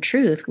 but in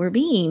truth, we're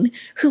being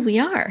who we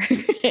are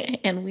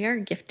and we are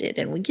gifted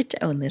and we get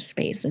to own this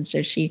space. And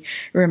so she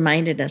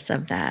reminded us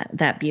of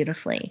that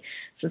beautifully.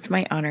 So it's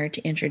my honor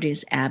to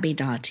introduce Abby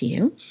Daw to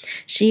you.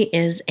 She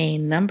is a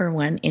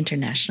 #1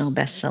 international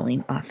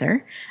best-selling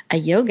author, a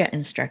yoga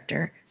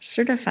instructor,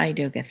 certified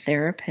yoga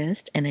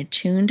therapist, and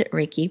attuned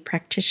Reiki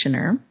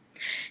practitioner.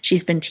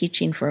 She's been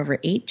teaching for over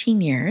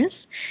 18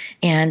 years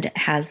and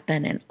has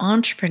been an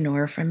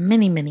entrepreneur for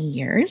many, many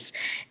years,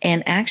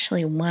 and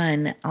actually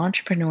won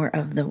Entrepreneur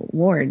of the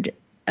Award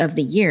of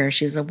the Year.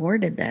 She was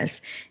awarded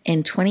this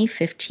in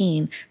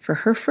 2015 for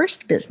her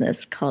first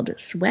business called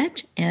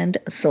Sweat and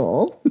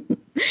Soul.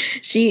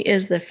 She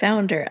is the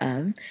founder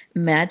of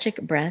Magic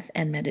Breath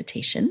and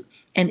Meditation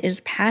and is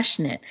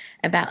passionate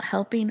about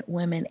helping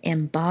women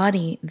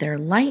embody their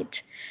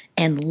light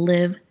and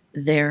live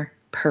their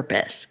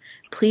purpose.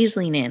 Please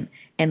lean in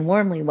and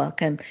warmly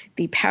welcome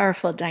the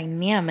powerful,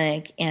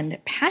 dynamic, and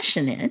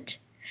passionate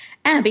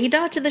Abby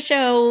Daw to the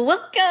show.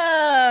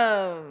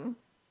 Welcome.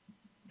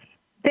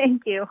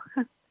 Thank you.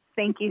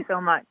 Thank you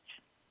so much.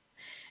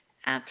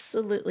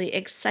 Absolutely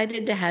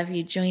excited to have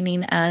you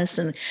joining us.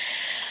 And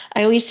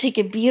I always take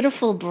a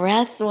beautiful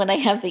breath when I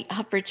have the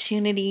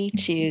opportunity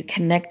to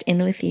connect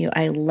in with you.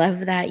 I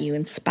love that. You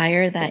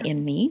inspire that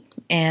in me.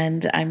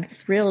 And I'm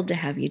thrilled to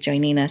have you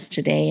joining us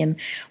today and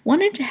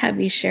wanted to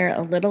have you share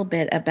a little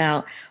bit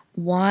about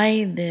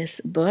why this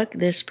book,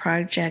 this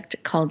project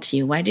called to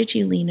you. Why did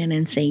you lean in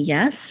and say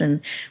yes? And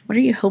what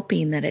are you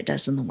hoping that it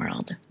does in the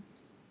world?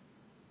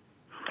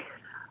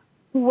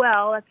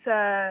 Well, it's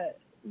a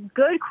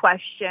good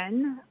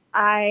question.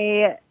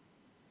 I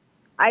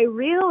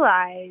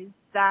realize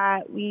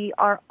that we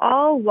are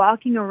all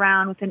walking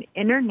around with an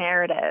inner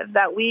narrative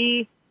that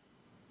we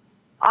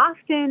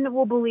often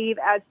will believe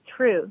as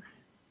truth,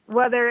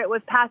 whether it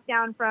was passed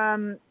down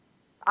from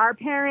our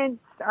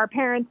parents'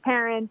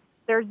 parents.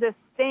 There's this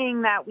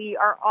thing that we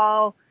are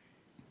all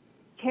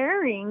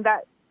carrying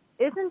that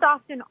isn't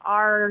often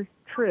our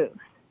truth.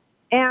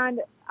 And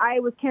I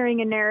was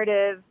carrying a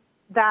narrative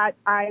that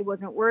I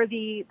wasn't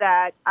worthy,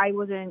 that I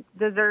wasn't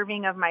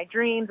deserving of my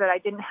dreams, that I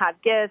didn't have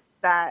gifts,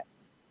 that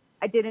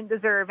I didn't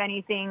deserve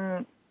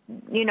anything,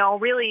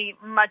 really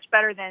much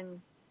better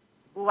than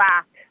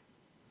lack.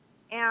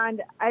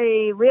 And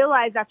I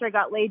realized after I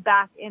got laid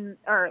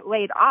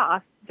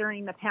off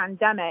during the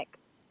pandemic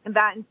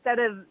that instead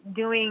of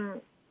doing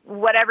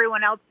what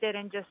everyone else did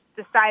and just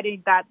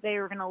deciding that they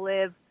were going to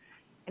live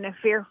in a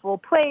fearful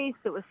place,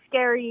 it was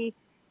scary,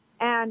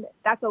 and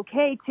that's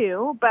okay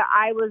too, but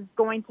I was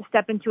going to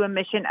step into a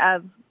mission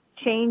of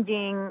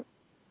changing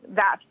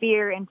that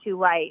fear into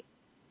light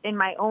in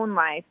my own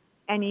life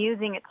and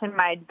using it to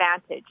my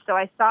advantage. So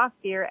I saw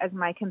fear as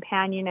my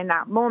companion in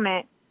that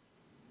moment,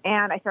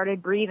 and I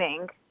started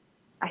breathing.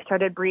 I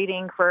started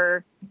breathing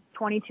for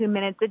 22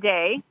 minutes a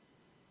day,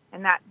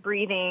 and that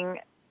breathing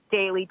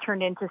daily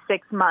turned into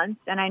 6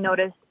 months, and I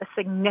noticed a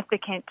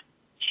significant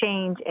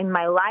change in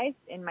my life,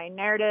 in my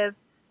narrative.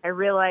 I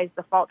realized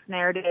the false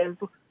narratives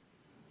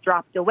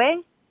dropped away,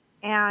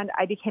 and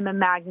I became a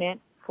magnet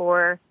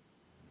for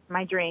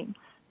my dreams.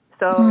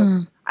 So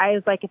I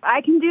was like, if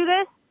I can do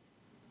this,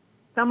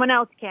 someone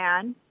else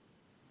can.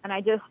 And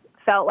I just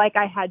felt like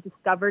I had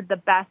discovered the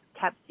best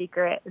kept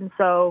secret. And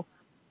so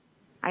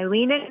I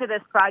leaned into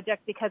this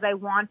project because I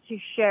want to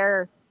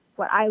share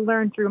what I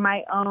learned through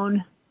my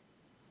own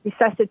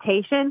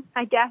resuscitation,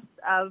 I guess,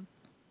 of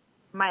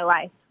my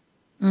life.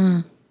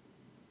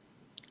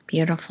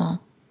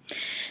 Beautiful.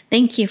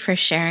 Thank you for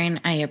sharing.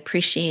 I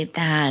appreciate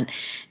that.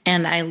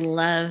 And I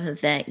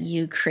love that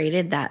you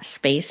created that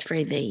space for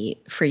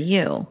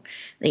you,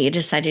 that you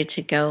decided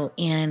to go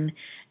in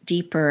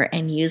deeper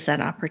and use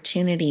that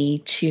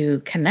opportunity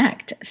to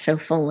connect so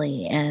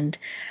fully, and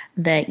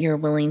that you're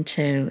willing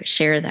to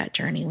share that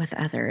journey with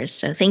others.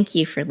 So thank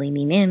you for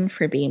leaning in,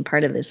 for being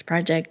part of this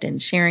project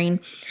and sharing.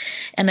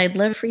 And I'd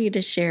love for you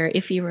to share,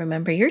 if you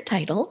remember your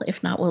title.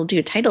 If not, we'll do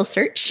a title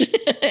search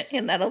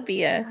and that'll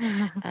be a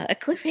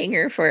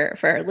cliffhanger for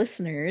our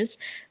listeners,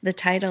 the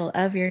title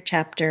of your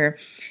chapter,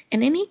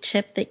 and any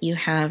tip that you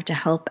have to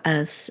help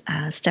us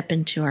step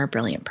into our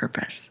brilliant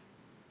purpose.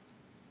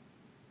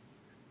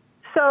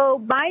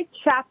 So my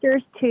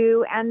chapter's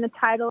 2, and the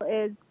title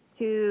is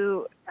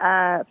to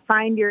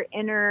find your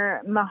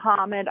inner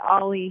Muhammad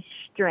Ali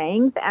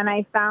strength. And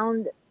I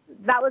found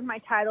that was my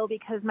title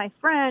because my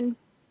friend,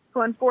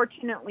 who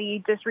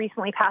unfortunately just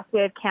recently passed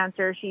away of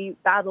cancer, she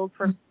battled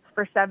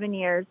for 7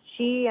 years.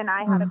 She and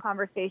I had a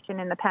conversation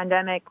in the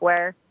pandemic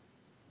where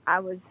I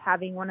was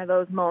having one of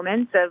those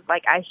moments of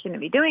like, I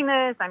shouldn't be doing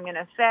this. I'm going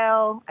to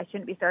fail. I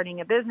shouldn't be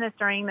starting a business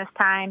during this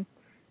time.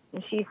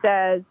 And she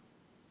says,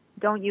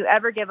 don't you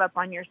ever give up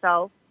on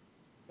yourself.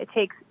 It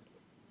takes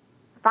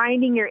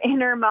finding your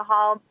inner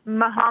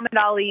Muhammad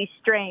Ali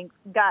strength,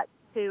 guts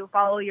to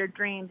follow your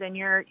dreams, and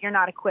you're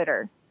not a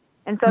quitter.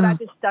 And so that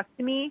just stuck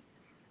to me.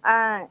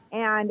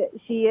 And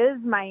she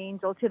is my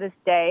angel to this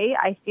day.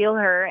 I feel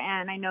her,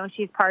 and I know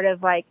she's part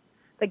of like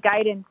the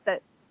guidance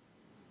that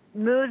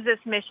moves this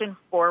mission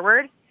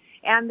forward.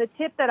 And the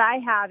tip that I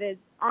have is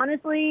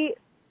honestly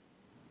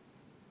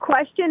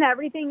question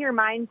everything your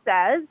mind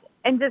says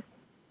and just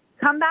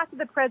come back to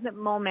the present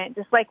moment,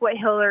 just like what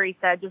Hillary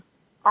said. Just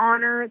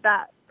honor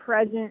that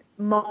present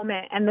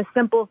moment and the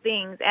simple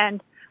things.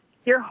 And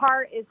your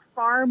heart is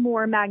far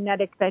more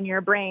magnetic than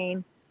your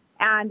brain.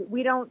 And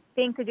we don't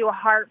think to do a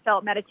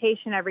heartfelt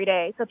meditation every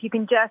day. So if you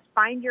can just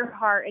find your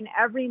heart in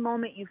every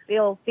moment you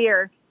feel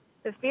fear,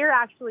 the fear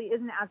actually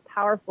isn't as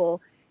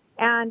powerful.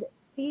 And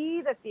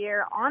see the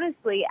fear,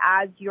 honestly,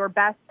 as your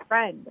best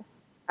friend.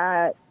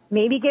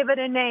 Maybe give it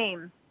a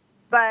name.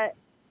 But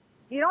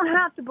you don't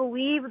have to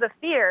believe the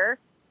fear.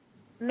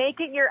 Make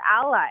it your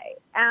ally.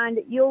 And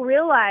you'll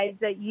realize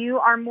that you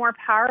are more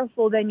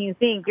powerful than you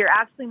think. You're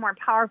actually more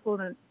powerful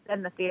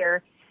than the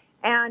fear.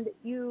 And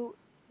you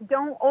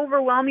don't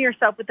overwhelm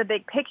yourself with the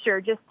big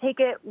picture. Just take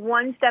it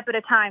one step at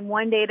a time,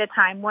 one day at a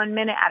time, 1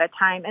 minute at a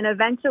time. And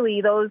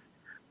eventually those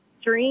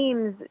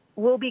dreams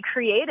will be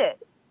created.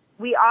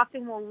 We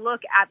often will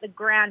look at the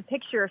grand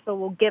picture, so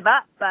we'll give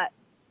up. But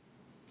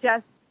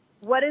just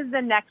what is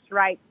the next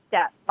right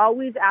step?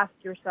 Always ask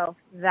yourself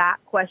that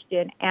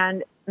question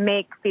and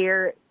make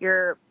fear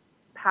your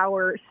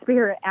power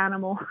spirit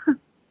animal.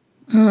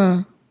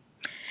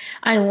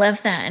 I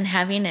love that, and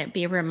having it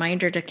be a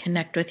reminder to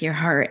connect with your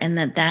heart, and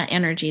that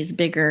energy is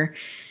bigger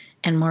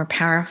and more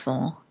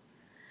powerful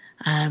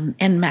and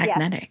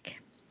magnetic.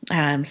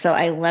 Yes. So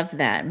I love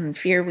that. And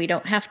fear, we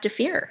don't have to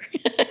fear.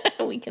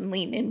 We can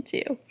lean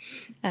into.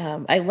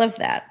 I love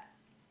that.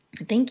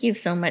 Thank you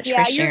so much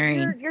for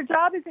sharing. Your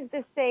job isn't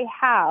to say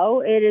how,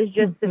 it is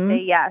just to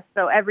say yes.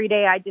 So every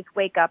day I just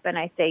wake up and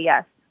I say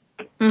yes.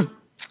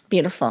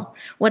 Beautiful.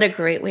 What a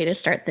great way to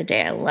start the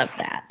day. I love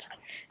that.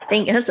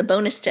 That's a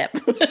bonus tip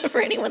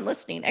for anyone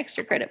listening.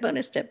 Extra credit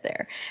bonus tip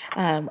there.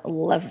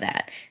 Love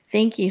that.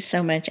 Thank you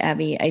so much,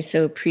 Abby. I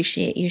so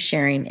appreciate you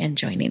sharing and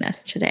joining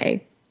us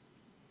today.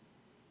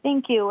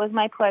 Thank you. It was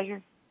my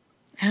pleasure.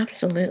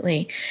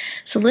 Absolutely.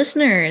 So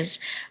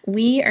listeners,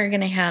 we are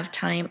going to have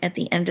time at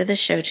the end of the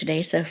show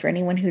today. So for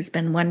anyone who's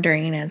been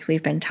wondering, as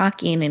we've been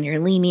talking and you're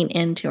leaning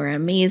into our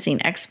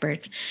amazing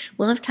experts,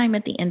 we'll have time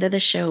at the end of the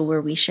show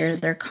where we share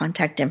their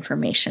contact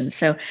information.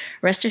 So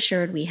rest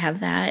assured we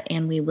have that,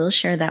 and we will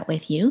share that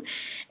with you.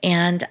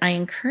 And I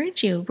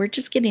encourage you, we're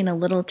just getting a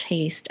little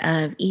taste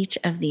of each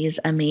of these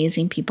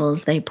amazing people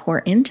as they pour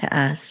into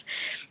us,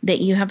 that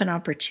you have an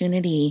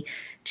opportunity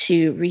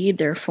to read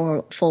their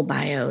full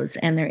bios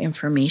and their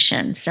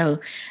information. So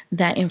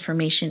that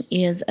information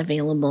is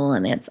available,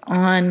 and it's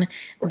on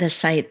the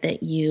site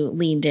that you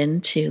leaned in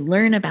to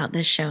learn about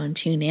this show and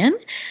tune in.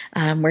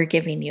 We're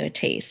giving you a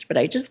taste, but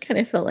I just kind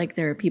of felt like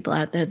there are people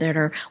out there that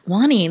are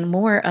wanting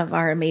more of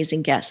our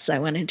amazing guests. So I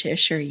wanted to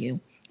assure you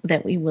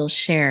that we will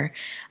share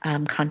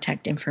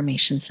contact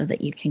information so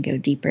that you can go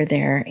deeper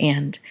there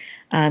and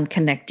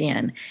connect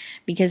in.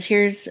 Because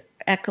here's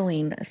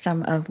echoing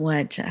some of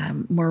what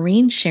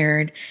Maureen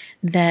shared,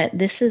 that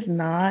this is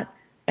not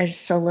a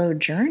solo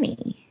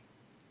journey,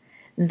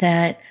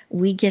 that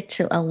we get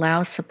to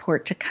allow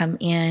support to come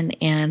in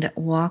and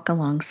walk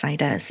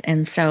alongside us.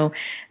 And so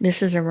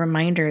this is a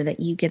reminder that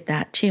you get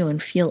that too,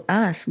 and feel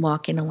us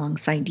walking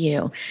alongside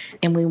you.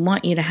 And we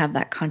want you to have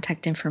that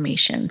contact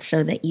information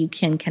so that you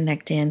can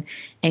connect in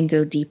and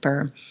go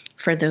deeper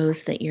for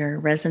those that you're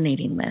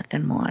resonating with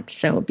and want.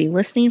 So be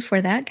listening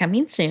for that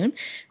coming soon.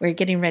 We're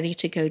getting ready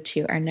to go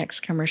to our next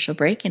commercial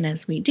break. And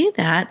as we do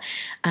that,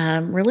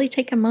 really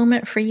take a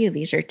moment for you.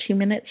 These are 2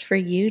 minutes for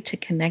you to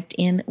connect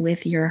in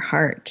with your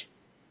heart,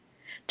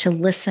 to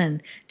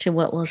listen to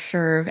what will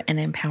serve and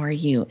empower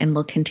you. And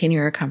we'll continue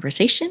our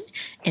conversation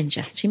in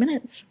just 2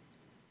 minutes.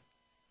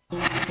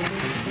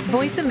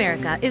 Voice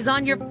America is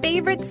on your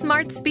favorite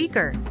smart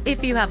speaker.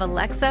 If you have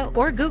Alexa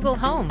or Google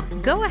Home,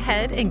 go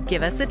ahead and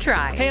give us a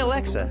try. Hey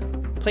Alexa,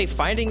 play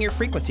Finding Your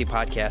Frequency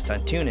podcast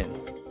on TuneIn.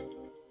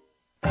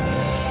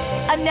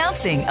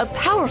 Announcing a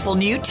powerful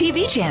new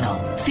TV channel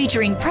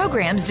featuring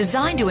programs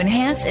designed to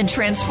enhance and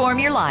transform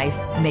your life.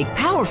 Make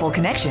powerful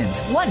connections,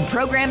 one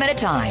program at a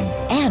time.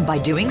 And by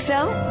doing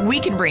so,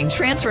 we can bring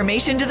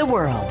transformation to the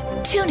world.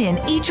 Tune in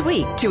each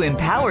week to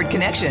Empowered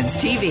Connections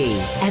TV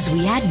as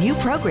we add new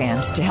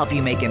programs to help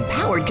you make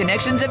empowered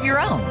connections of your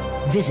own.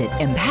 Visit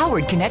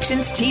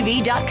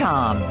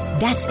empoweredconnectionstv.com.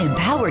 That's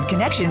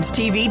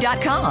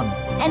empoweredconnectionstv.com.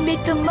 And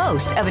make the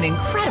most of an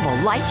incredible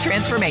life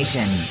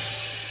transformation.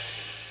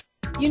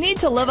 You need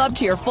to live up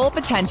to your full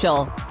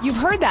potential. You've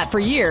heard that for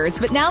years,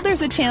 but now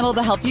there's a channel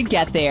to help you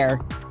get there.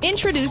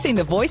 Introducing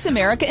the Voice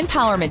America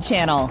Empowerment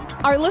Channel.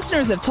 Our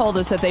listeners have told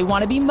us that they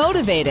want to be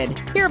motivated,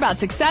 hear about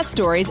success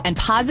stories, and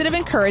positive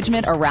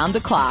encouragement around the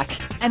clock.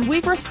 And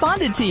we've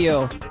responded to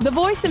you. The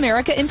Voice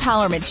America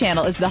Empowerment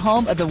Channel is the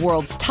home of the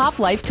world's top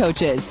life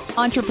coaches,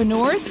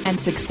 entrepreneurs, and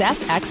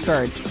success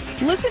experts.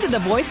 Listen to the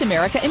Voice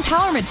America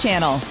Empowerment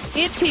Channel.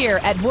 It's here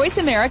at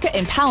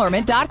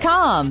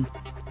voiceamericaempowerment.com.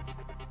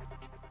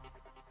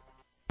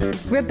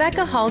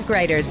 Rebecca Hall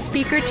Greider's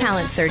Speaker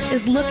Talent Search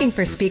is looking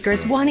for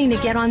speakers wanting to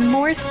get on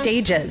more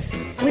stages.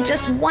 With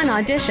just one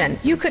audition,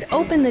 you could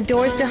open the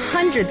doors to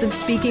hundreds of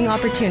speaking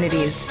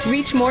opportunities,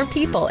 reach more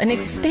people, and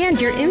expand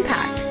your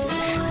impact.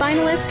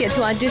 Finalists get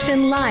to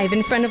audition live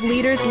in front of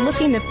leaders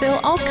looking to fill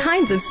all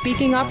kinds of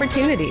speaking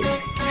opportunities.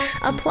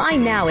 Apply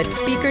now at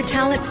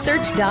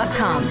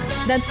SpeakerTalentSearch.com.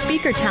 That's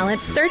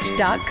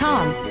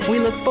SpeakerTalentSearch.com. We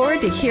look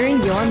forward to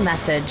hearing your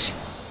message.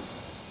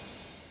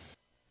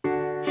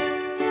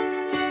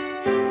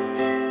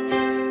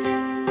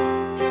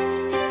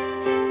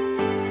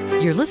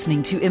 You're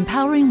listening to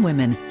Empowering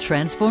Women,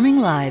 Transforming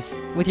Lives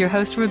with your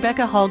host,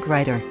 Rebecca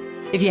Hall-Gruyter.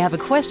 If you have a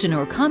question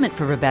or comment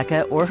for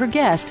Rebecca or her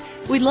guest,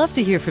 we'd love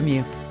to hear from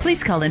you.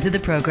 Please call into the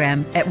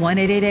program at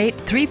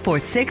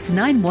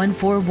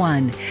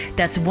 1-888-346-9141.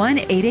 That's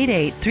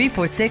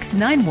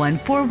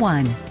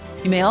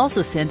 1-888-346-9141. You may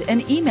also send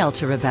an email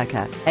to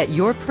Rebecca at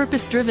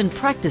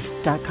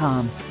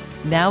yourpurposedrivenpractice.com.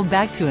 Now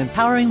back to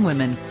Empowering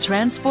Women,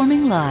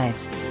 Transforming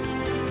Lives.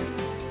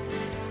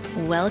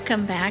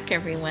 Welcome back,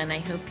 everyone. I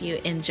hope you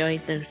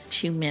enjoyed those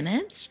 2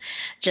 minutes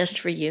just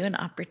for you, an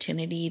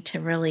opportunity to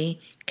really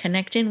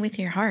connect in with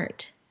your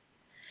heart.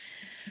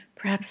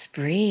 Perhaps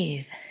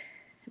breathe,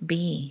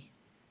 be,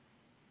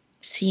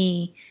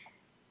 see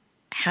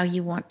how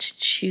you want to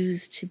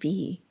choose to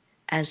be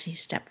as you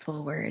step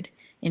forward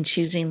in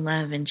choosing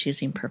love and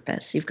choosing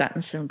purpose. You've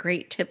gotten some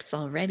great tips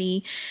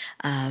already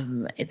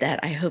that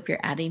I hope you're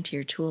adding to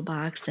your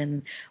toolbox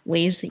and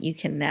ways that you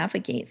can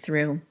navigate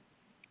through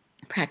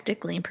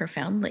practically and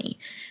profoundly,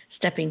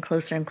 stepping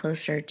closer and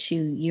closer to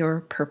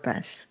your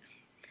purpose,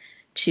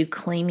 to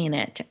claiming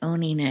it, to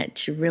owning it,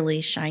 to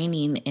really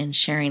shining and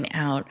sharing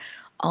out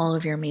all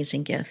of your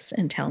amazing gifts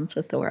and talents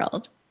with the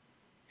world.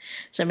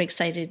 So I'm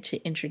excited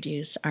to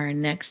introduce our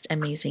next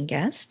amazing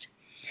guest,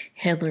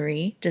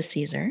 Hilary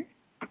DeCesar.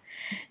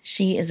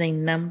 She is a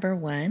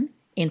 #1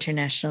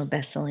 international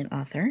best-selling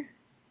author,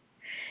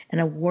 an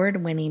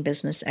award-winning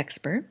business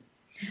expert,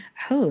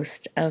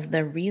 host of the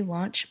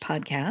Relaunch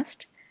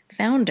podcast,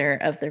 founder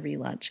of the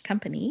Relaunch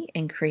Company,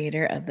 and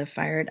creator of the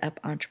Fired Up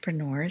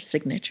Entrepreneur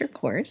signature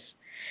course.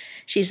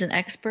 She's an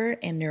expert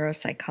in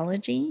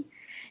neuropsychology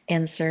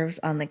and serves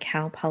on the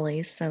Cal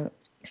Poly San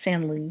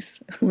Luis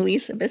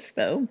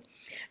Obispo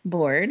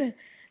board.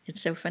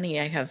 It's so funny.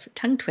 I have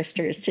tongue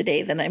twisters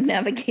today that I'm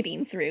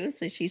navigating through.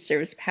 So she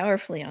serves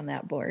powerfully on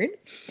that board.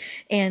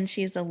 And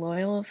she's a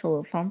loyal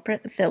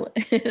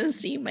philanthropist.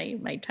 See,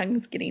 my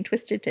tongue's getting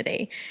twisted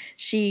today.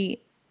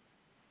 She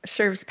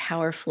serves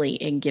powerfully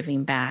in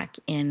giving back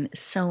in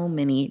so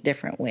many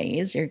different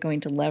ways. You're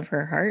going to love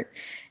her heart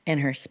and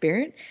her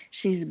spirit.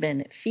 She's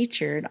been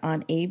featured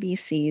on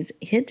ABC's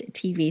hit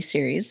TV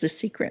series, The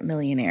Secret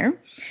Millionaire,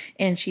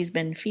 and she's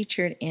been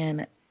featured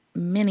in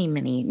many,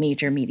 many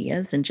major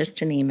medias, and just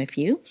to name a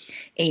few,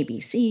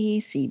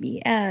 ABC,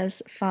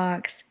 CBS,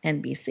 Fox,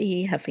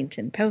 NBC,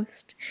 Huffington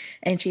Post,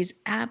 and she's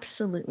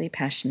absolutely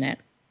passionate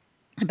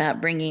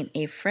about bringing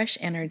a fresh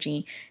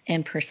energy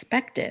and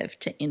perspective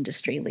to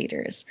industry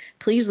leaders.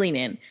 Please lean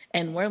in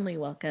and warmly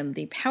welcome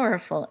the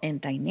powerful and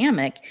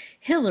dynamic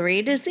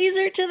Hilary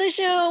DeCesar to the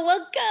show.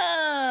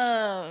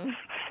 Welcome.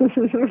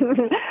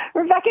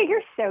 Rebecca,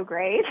 you're so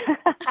great.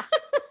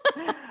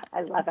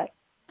 I love it.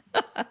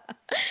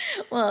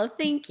 Well,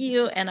 thank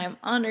you. And I'm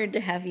honored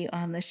to have you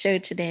on the show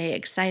today.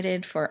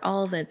 Excited for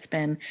all that's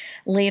been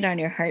laid on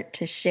your heart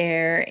to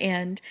share.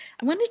 And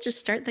I wanted to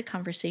start the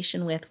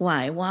conversation with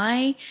why.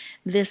 Why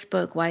this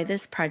book? Why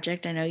this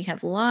project? I know you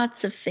have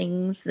lots of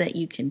things that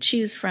you can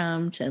choose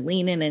from to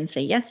lean in and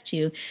say yes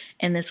to,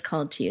 and this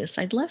called to you.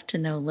 So I'd love to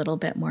know a little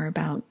bit more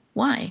about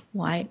why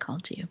it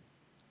called to you.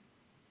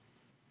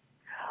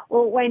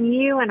 Well, when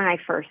you and I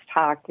first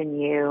talked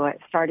and you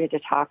started to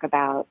talk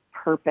about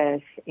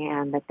purpose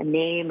and that the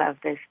name of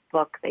this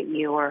book that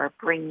you were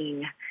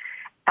bringing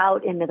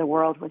out into the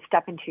world was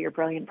Step Into Your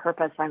Brilliant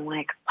Purpose, I'm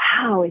like,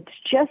 wow, it's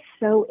just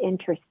so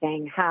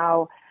interesting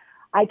how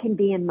I can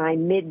be in my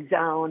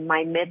mid-zone,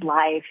 my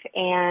midlife,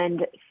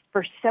 and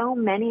for so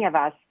many of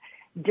us,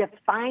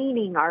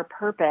 defining our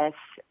purpose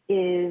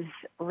is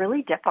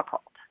really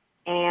difficult.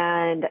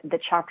 And the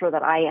chapter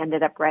that I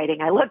ended up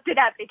writing, I looked it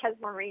up because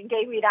Maureen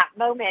gave me that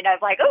moment of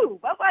like, oh,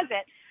 what was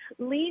it?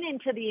 Lean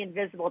into the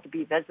invisible to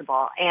be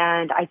visible.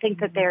 And I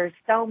think that there's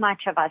so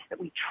much of us that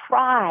we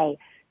try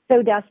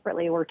so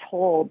desperately, we're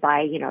told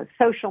by,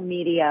 social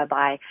media,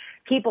 by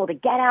people to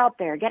get out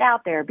there,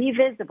 be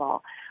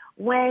visible,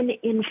 when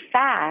in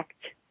fact,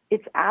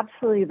 it's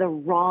absolutely the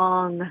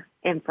wrong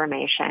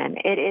information.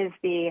 It is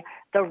the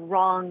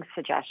wrong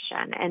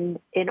suggestion. And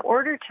in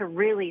order to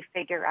really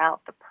figure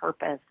out the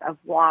purpose of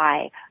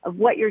why, of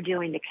what you're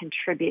doing to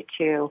contribute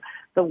to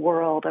the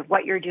world, of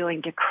what you're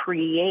doing to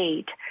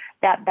create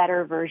that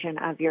better version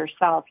of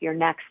yourself, your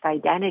next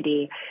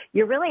identity,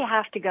 you really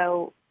have to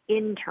go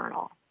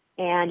internal.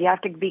 And you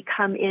have to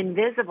become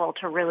invisible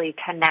to really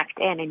connect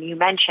in. And you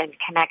mentioned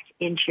connect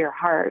into your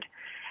heart.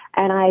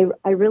 And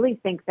I really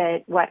think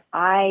that what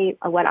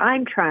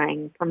I'm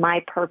trying for my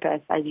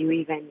purpose, as you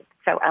even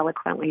so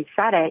eloquently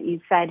said it,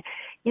 you said,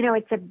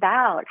 it's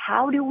about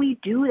how do we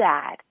do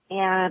that?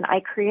 And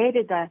I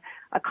created a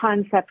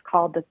concept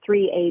called the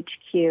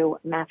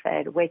 3HQ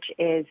method, which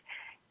is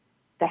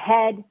the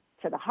head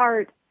to the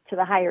heart to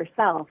the higher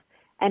self.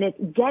 And it's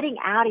getting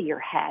out of your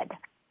head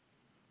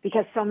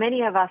because so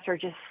many of us are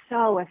just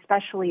so,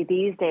 especially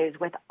these days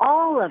with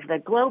all of the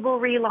global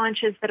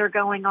relaunches that are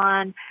going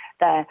on,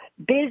 the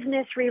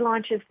business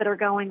relaunches that are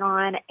going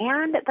on,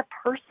 and the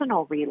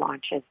personal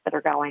relaunches that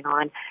are going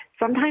on.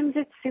 Sometimes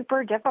it's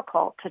super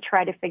difficult to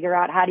try to figure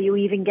out how do you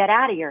even get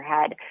out of your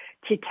head,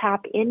 to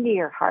tap into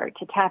your heart,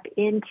 to tap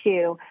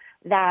into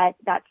that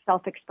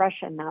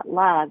self-expression, that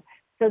love,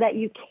 so that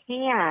you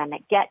can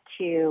get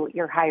to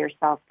your higher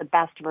self, the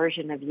best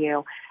version of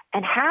you,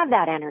 and have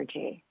that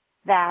energy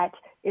that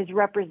is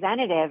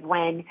representative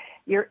when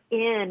you're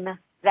in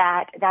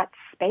that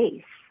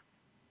space.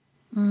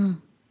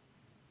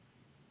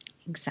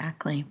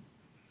 Exactly.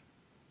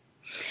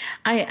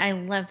 I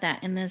love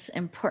that, and this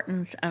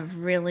importance of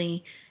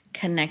really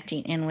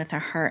connecting in with our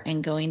heart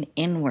and going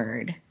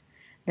inward,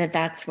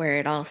 that's where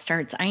it all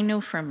starts. I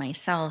know for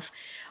myself,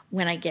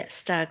 when I get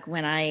stuck,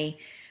 when I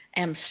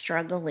am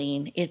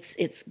struggling,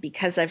 it's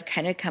because I've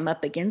kind of come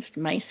up against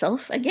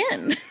myself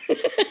again.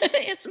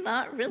 It's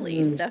not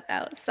really stuff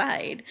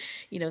outside.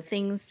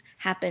 Things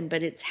happen,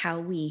 but it's how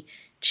we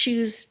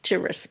choose to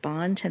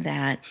respond to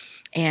that.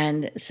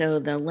 And so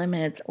the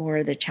limits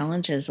or the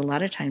challenges a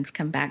lot of times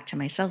come back to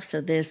myself.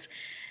 So this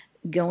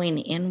going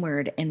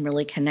inward and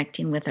really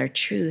connecting with our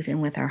truth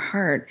and with our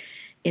heart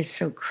is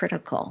so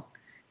critical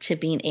to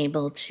being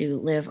able to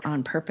live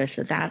on purpose.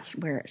 So that's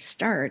where it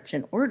starts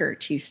in order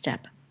to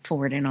step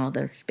forward in all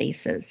those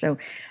spaces. So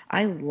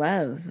I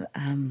love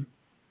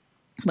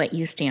what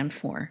you stand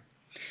for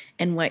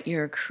and what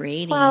you're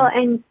creating. Well,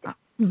 and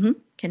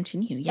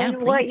continue. Yeah, and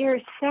please. what you're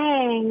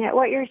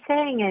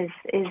saying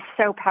is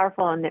so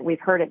powerful, and that we've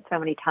heard it so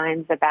many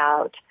times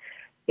about,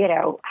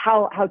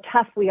 how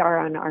tough we are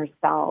on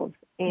ourselves.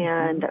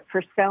 And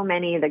for so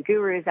many, the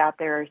gurus out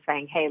there are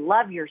saying, hey,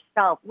 love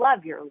yourself,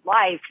 love your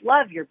life,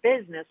 love your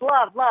business,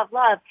 love, love,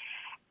 love.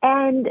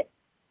 And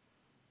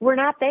we're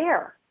not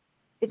there.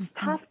 It's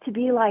tough to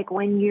be like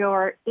when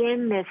you're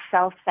in this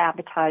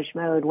self-sabotage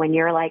mode, when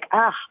you're like,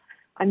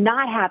 I'm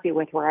not happy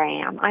with where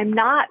I am. I'm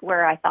not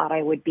where I thought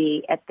I would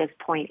be at this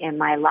point in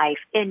my life,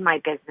 in my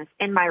business,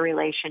 in my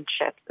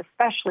relationships,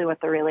 especially with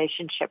the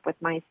relationship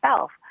with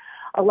myself.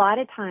 A lot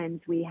of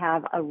times we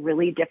have a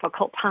really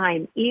difficult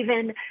time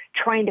even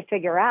trying to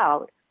figure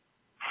out,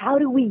 how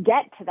do we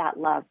get to that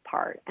love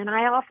part? And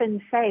I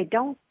often say,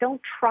 don't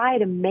try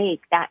to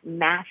make that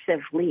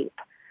massive leap.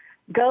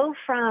 Go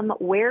from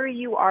where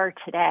you are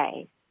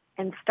today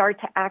and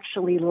start to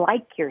actually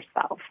like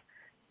yourself.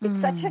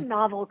 It's such a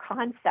novel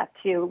concept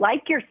to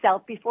like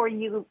yourself before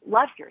you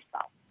love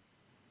yourself.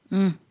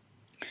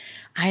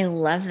 I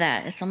love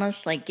that. It's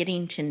almost like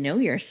getting to know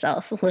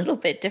yourself a little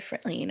bit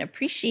differently and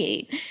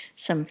appreciate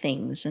some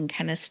things and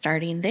kind of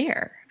starting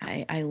there.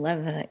 I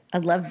love that. I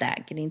love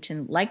that, getting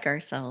to like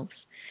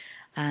ourselves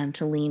and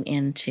to lean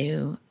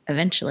into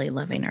eventually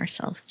loving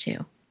ourselves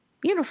too.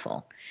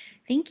 Beautiful.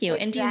 Thank you.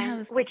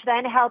 Which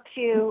then helps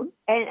you,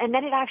 and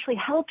then it actually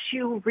helps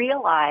you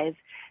realize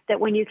that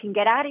when you can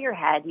get out of your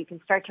head, you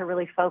can start to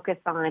really focus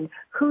on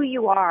who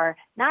you are,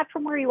 not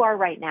from where you are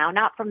right now,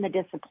 not from the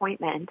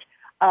disappointment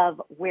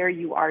of where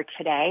you are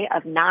today,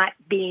 of not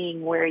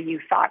being where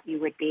you thought you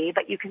would be,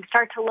 but you can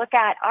start to look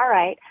at, all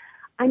right,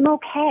 I'm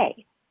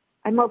okay.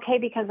 I'm okay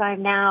because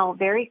I'm now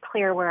very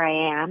clear where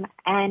I am,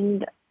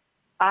 and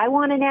I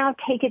want to now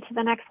take it to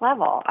the next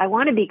level. I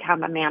want to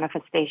become a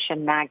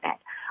manifestation magnet.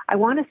 I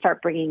want to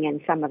start bringing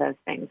in some of those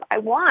things. I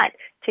want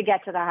to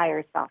get to the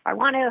higher self. I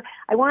want to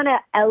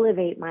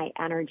elevate my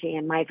energy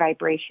and my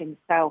vibration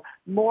so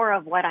more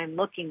of what I'm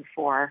looking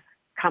for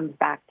comes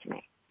back to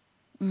me.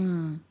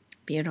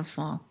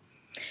 Beautiful.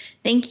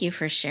 Thank you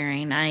for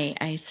sharing.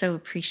 I so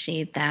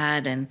appreciate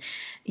that, and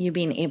you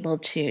being able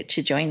to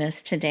join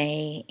us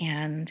today,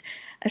 and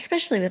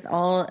especially with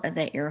all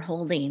that you're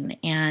holding,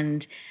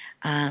 and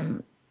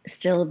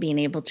still being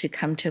able to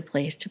come to a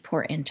place to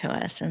pour into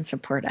us and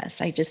support us.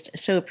 I just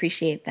so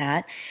appreciate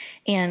that.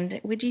 And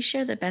would you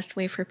share the best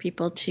way for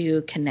people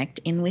to connect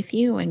in with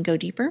you and go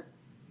deeper?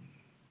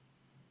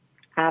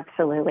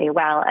 Absolutely.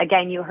 Well,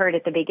 again, you heard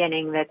at the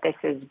beginning that this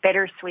is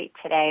bittersweet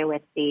today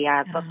with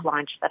the book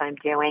launch that I'm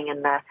doing,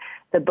 and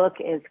the book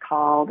is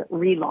called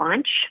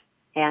Relaunch,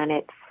 and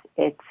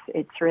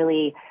it's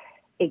really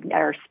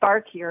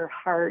spark your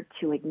heart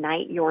to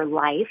ignite your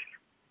life.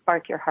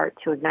 Spark your heart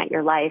to ignite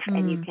your life,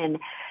 and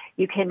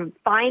you can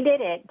find it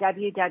at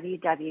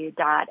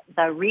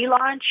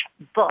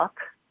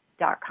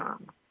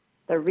www.therelaunchbook.com.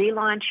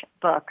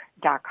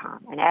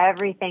 Therelaunchbook.com, and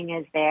everything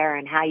is there,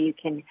 and how you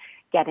can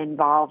get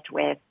involved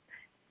with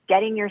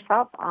getting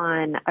yourself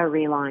on a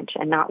relaunch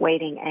and not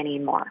waiting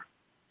anymore.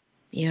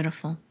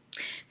 Beautiful.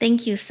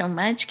 Thank you so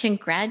much.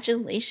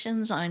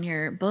 Congratulations on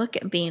your book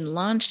being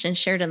launched and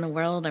shared in the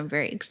world. I'm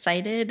very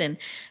excited and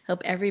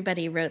hope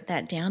everybody wrote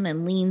that down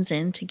and leans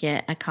in to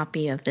get a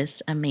copy of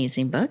this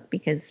amazing book,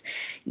 because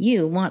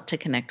you want to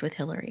connect with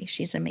Hillary.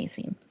 She's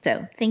amazing.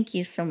 So thank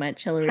you so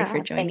much, Hillary,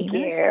 for joining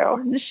us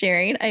and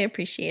sharing. I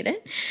appreciate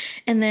it.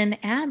 And then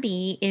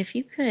Abby, if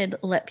you could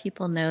let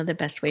people know the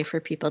best way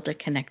for people to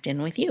connect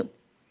in with you.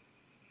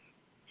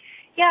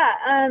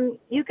 Yeah,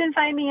 you can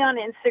find me on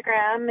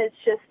Instagram. It's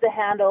just the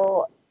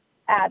handle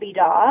Abby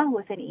Daw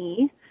with an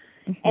E.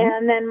 Mm-hmm.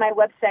 And then my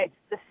website's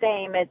the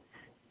same. It's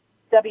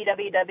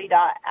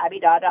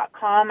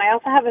www.abbydaw.com. I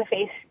also have a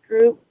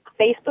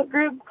Facebook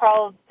group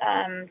called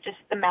just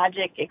the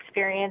Magic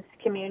Experience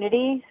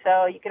Community.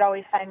 So you could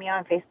always find me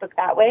on Facebook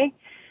that way.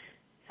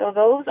 So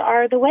those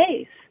are the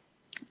ways.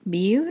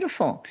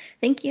 Beautiful.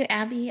 Thank you,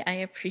 Abby. I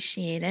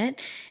appreciate it.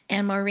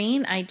 And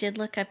Maureen, I did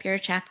look up your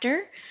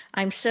chapter.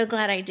 I'm so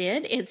glad I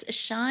did. It's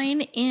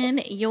Shine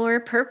in Your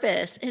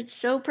Purpose. It's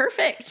so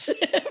perfect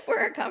for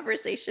our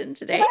conversation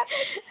today.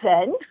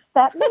 That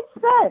makes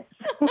sense.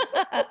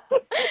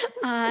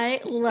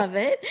 I love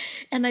it.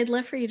 And I'd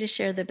love for you to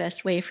share the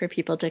best way for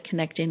people to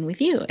connect in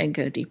with you and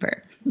go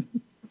deeper.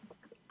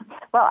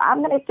 Well,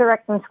 I'm going to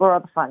direct them to where all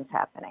the fun's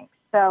happening.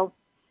 So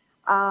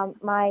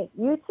my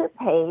YouTube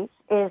page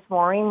is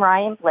Maureen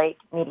Ryan Blake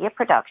Media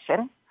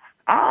Production.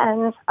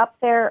 And up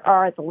there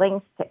are the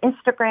links to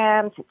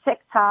Instagram, to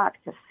TikTok,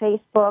 to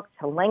Facebook,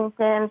 to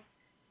LinkedIn.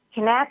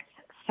 Connect,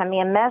 send me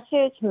a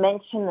message,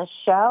 mention the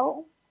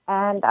show,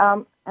 and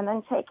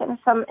then take in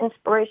some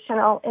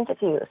inspirational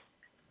interviews.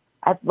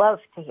 I'd love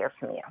to hear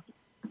from you.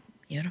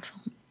 Beautiful.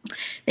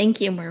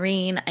 Thank you,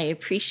 Maureen. I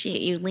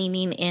appreciate you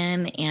leaning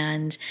in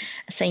and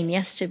saying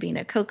yes to being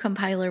a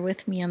co-compiler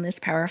with me on this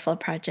powerful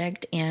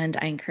project. And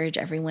I encourage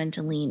everyone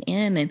to lean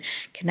in and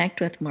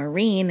connect with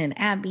Maureen and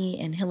Abby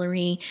and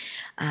Hillary.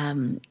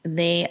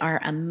 They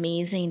are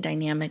amazing,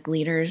 dynamic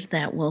leaders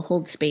that will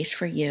hold space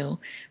for you,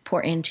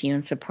 pour into you,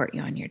 and support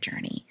you on your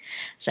journey.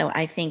 So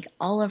I thank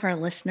all of our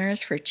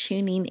listeners for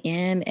tuning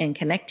in and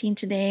connecting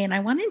today. And I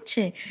wanted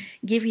to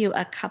give you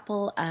a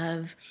couple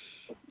of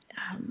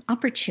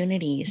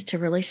opportunities to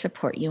really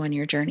support you on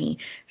your journey.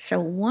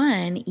 So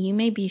one, you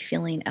may be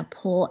feeling a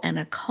pull and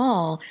a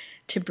call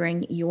to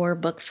bring your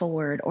book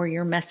forward or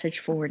your message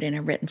forward in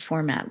a written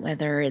format,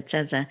 whether it's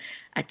as a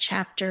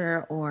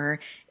chapter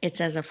or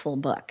it's as a full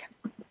book.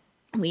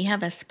 We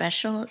have a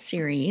special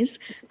series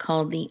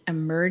called the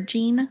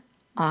Emerging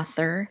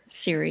Author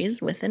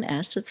Series with an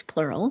S, it's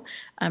plural,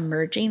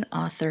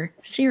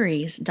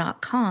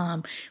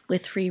 emergingauthorseries.com,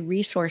 with free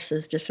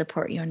resources to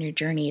support you on your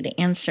journey, to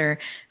answer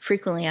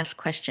frequently asked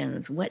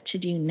questions, what to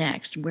do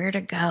next, where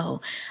to go,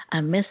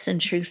 myths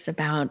and truths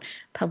about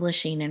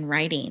publishing and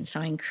writing.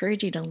 So I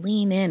encourage you to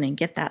lean in and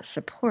get that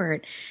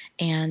support,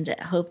 and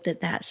hope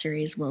that that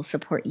series will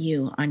support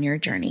you on your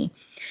journey.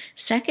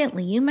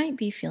 Secondly, you might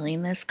be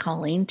feeling this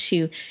calling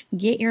to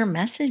get your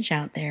message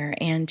out there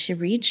and to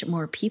reach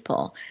more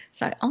people.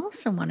 So I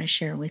also want to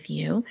share with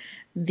you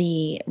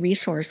the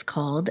resource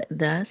called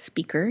the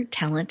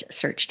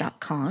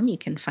SpeakerTalentSearch.com. You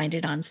can find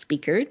it on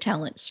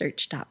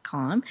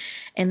SpeakerTalentSearch.com.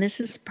 And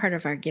this is part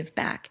of our Give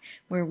Back,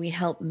 where we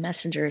help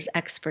messengers,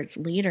 experts,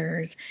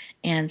 leaders,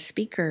 and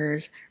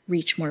speakers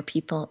reach more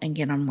people and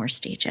get on more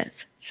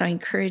stages. So I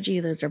encourage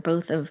you, those are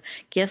both of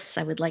gifts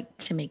I would like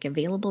to make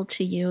available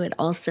to you. It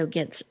also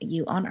gets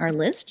you on our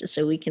list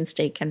so we can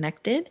stay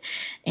connected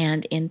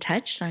and in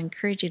touch. So I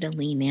encourage you to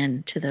lean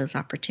in to those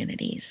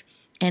opportunities.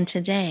 And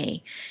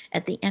today,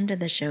 at the end of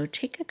the show,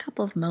 take a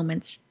couple of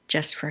moments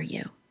just for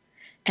you,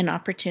 an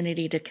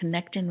opportunity to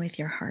connect in with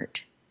your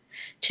heart,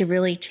 to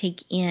really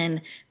take in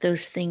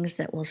those things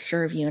that will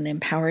serve you and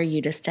empower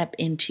you to step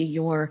into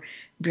your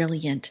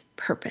brilliant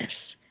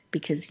purpose,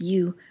 because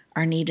you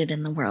are needed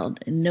in the world.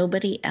 And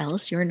nobody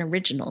else, you're an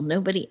original,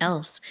 nobody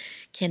else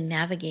can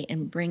navigate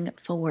and bring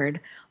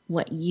forward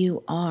what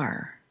you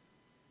are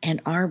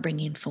and are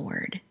bringing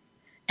forward.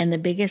 And the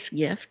biggest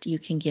gift you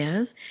can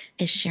give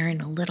is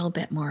sharing a little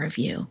bit more of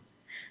you.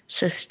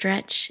 So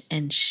stretch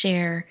and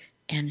share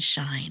and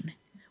shine.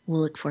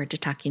 We'll look forward to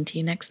talking to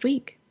you next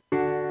week.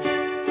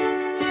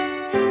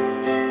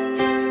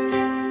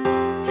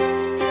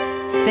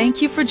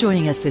 Thank you for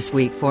joining us this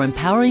week for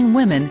Empowering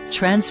Women,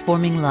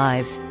 Transforming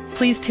Lives.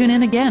 Please tune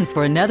in again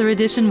for another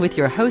edition with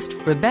your host,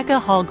 Rebecca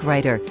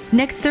Hall-Gruyter,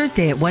 next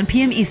Thursday at 1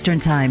 p.m. Eastern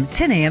Time,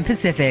 10 a.m.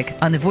 Pacific,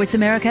 on the Voice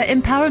America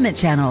Empowerment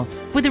Channel,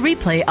 with a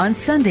replay on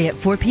Sunday at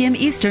 4 p.m.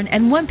 Eastern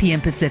and 1 p.m.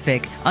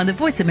 Pacific on the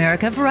Voice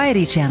America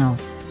Variety Channel.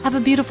 Have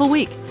a beautiful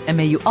week, and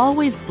may you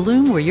always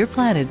bloom where you're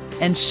planted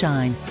and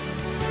shine.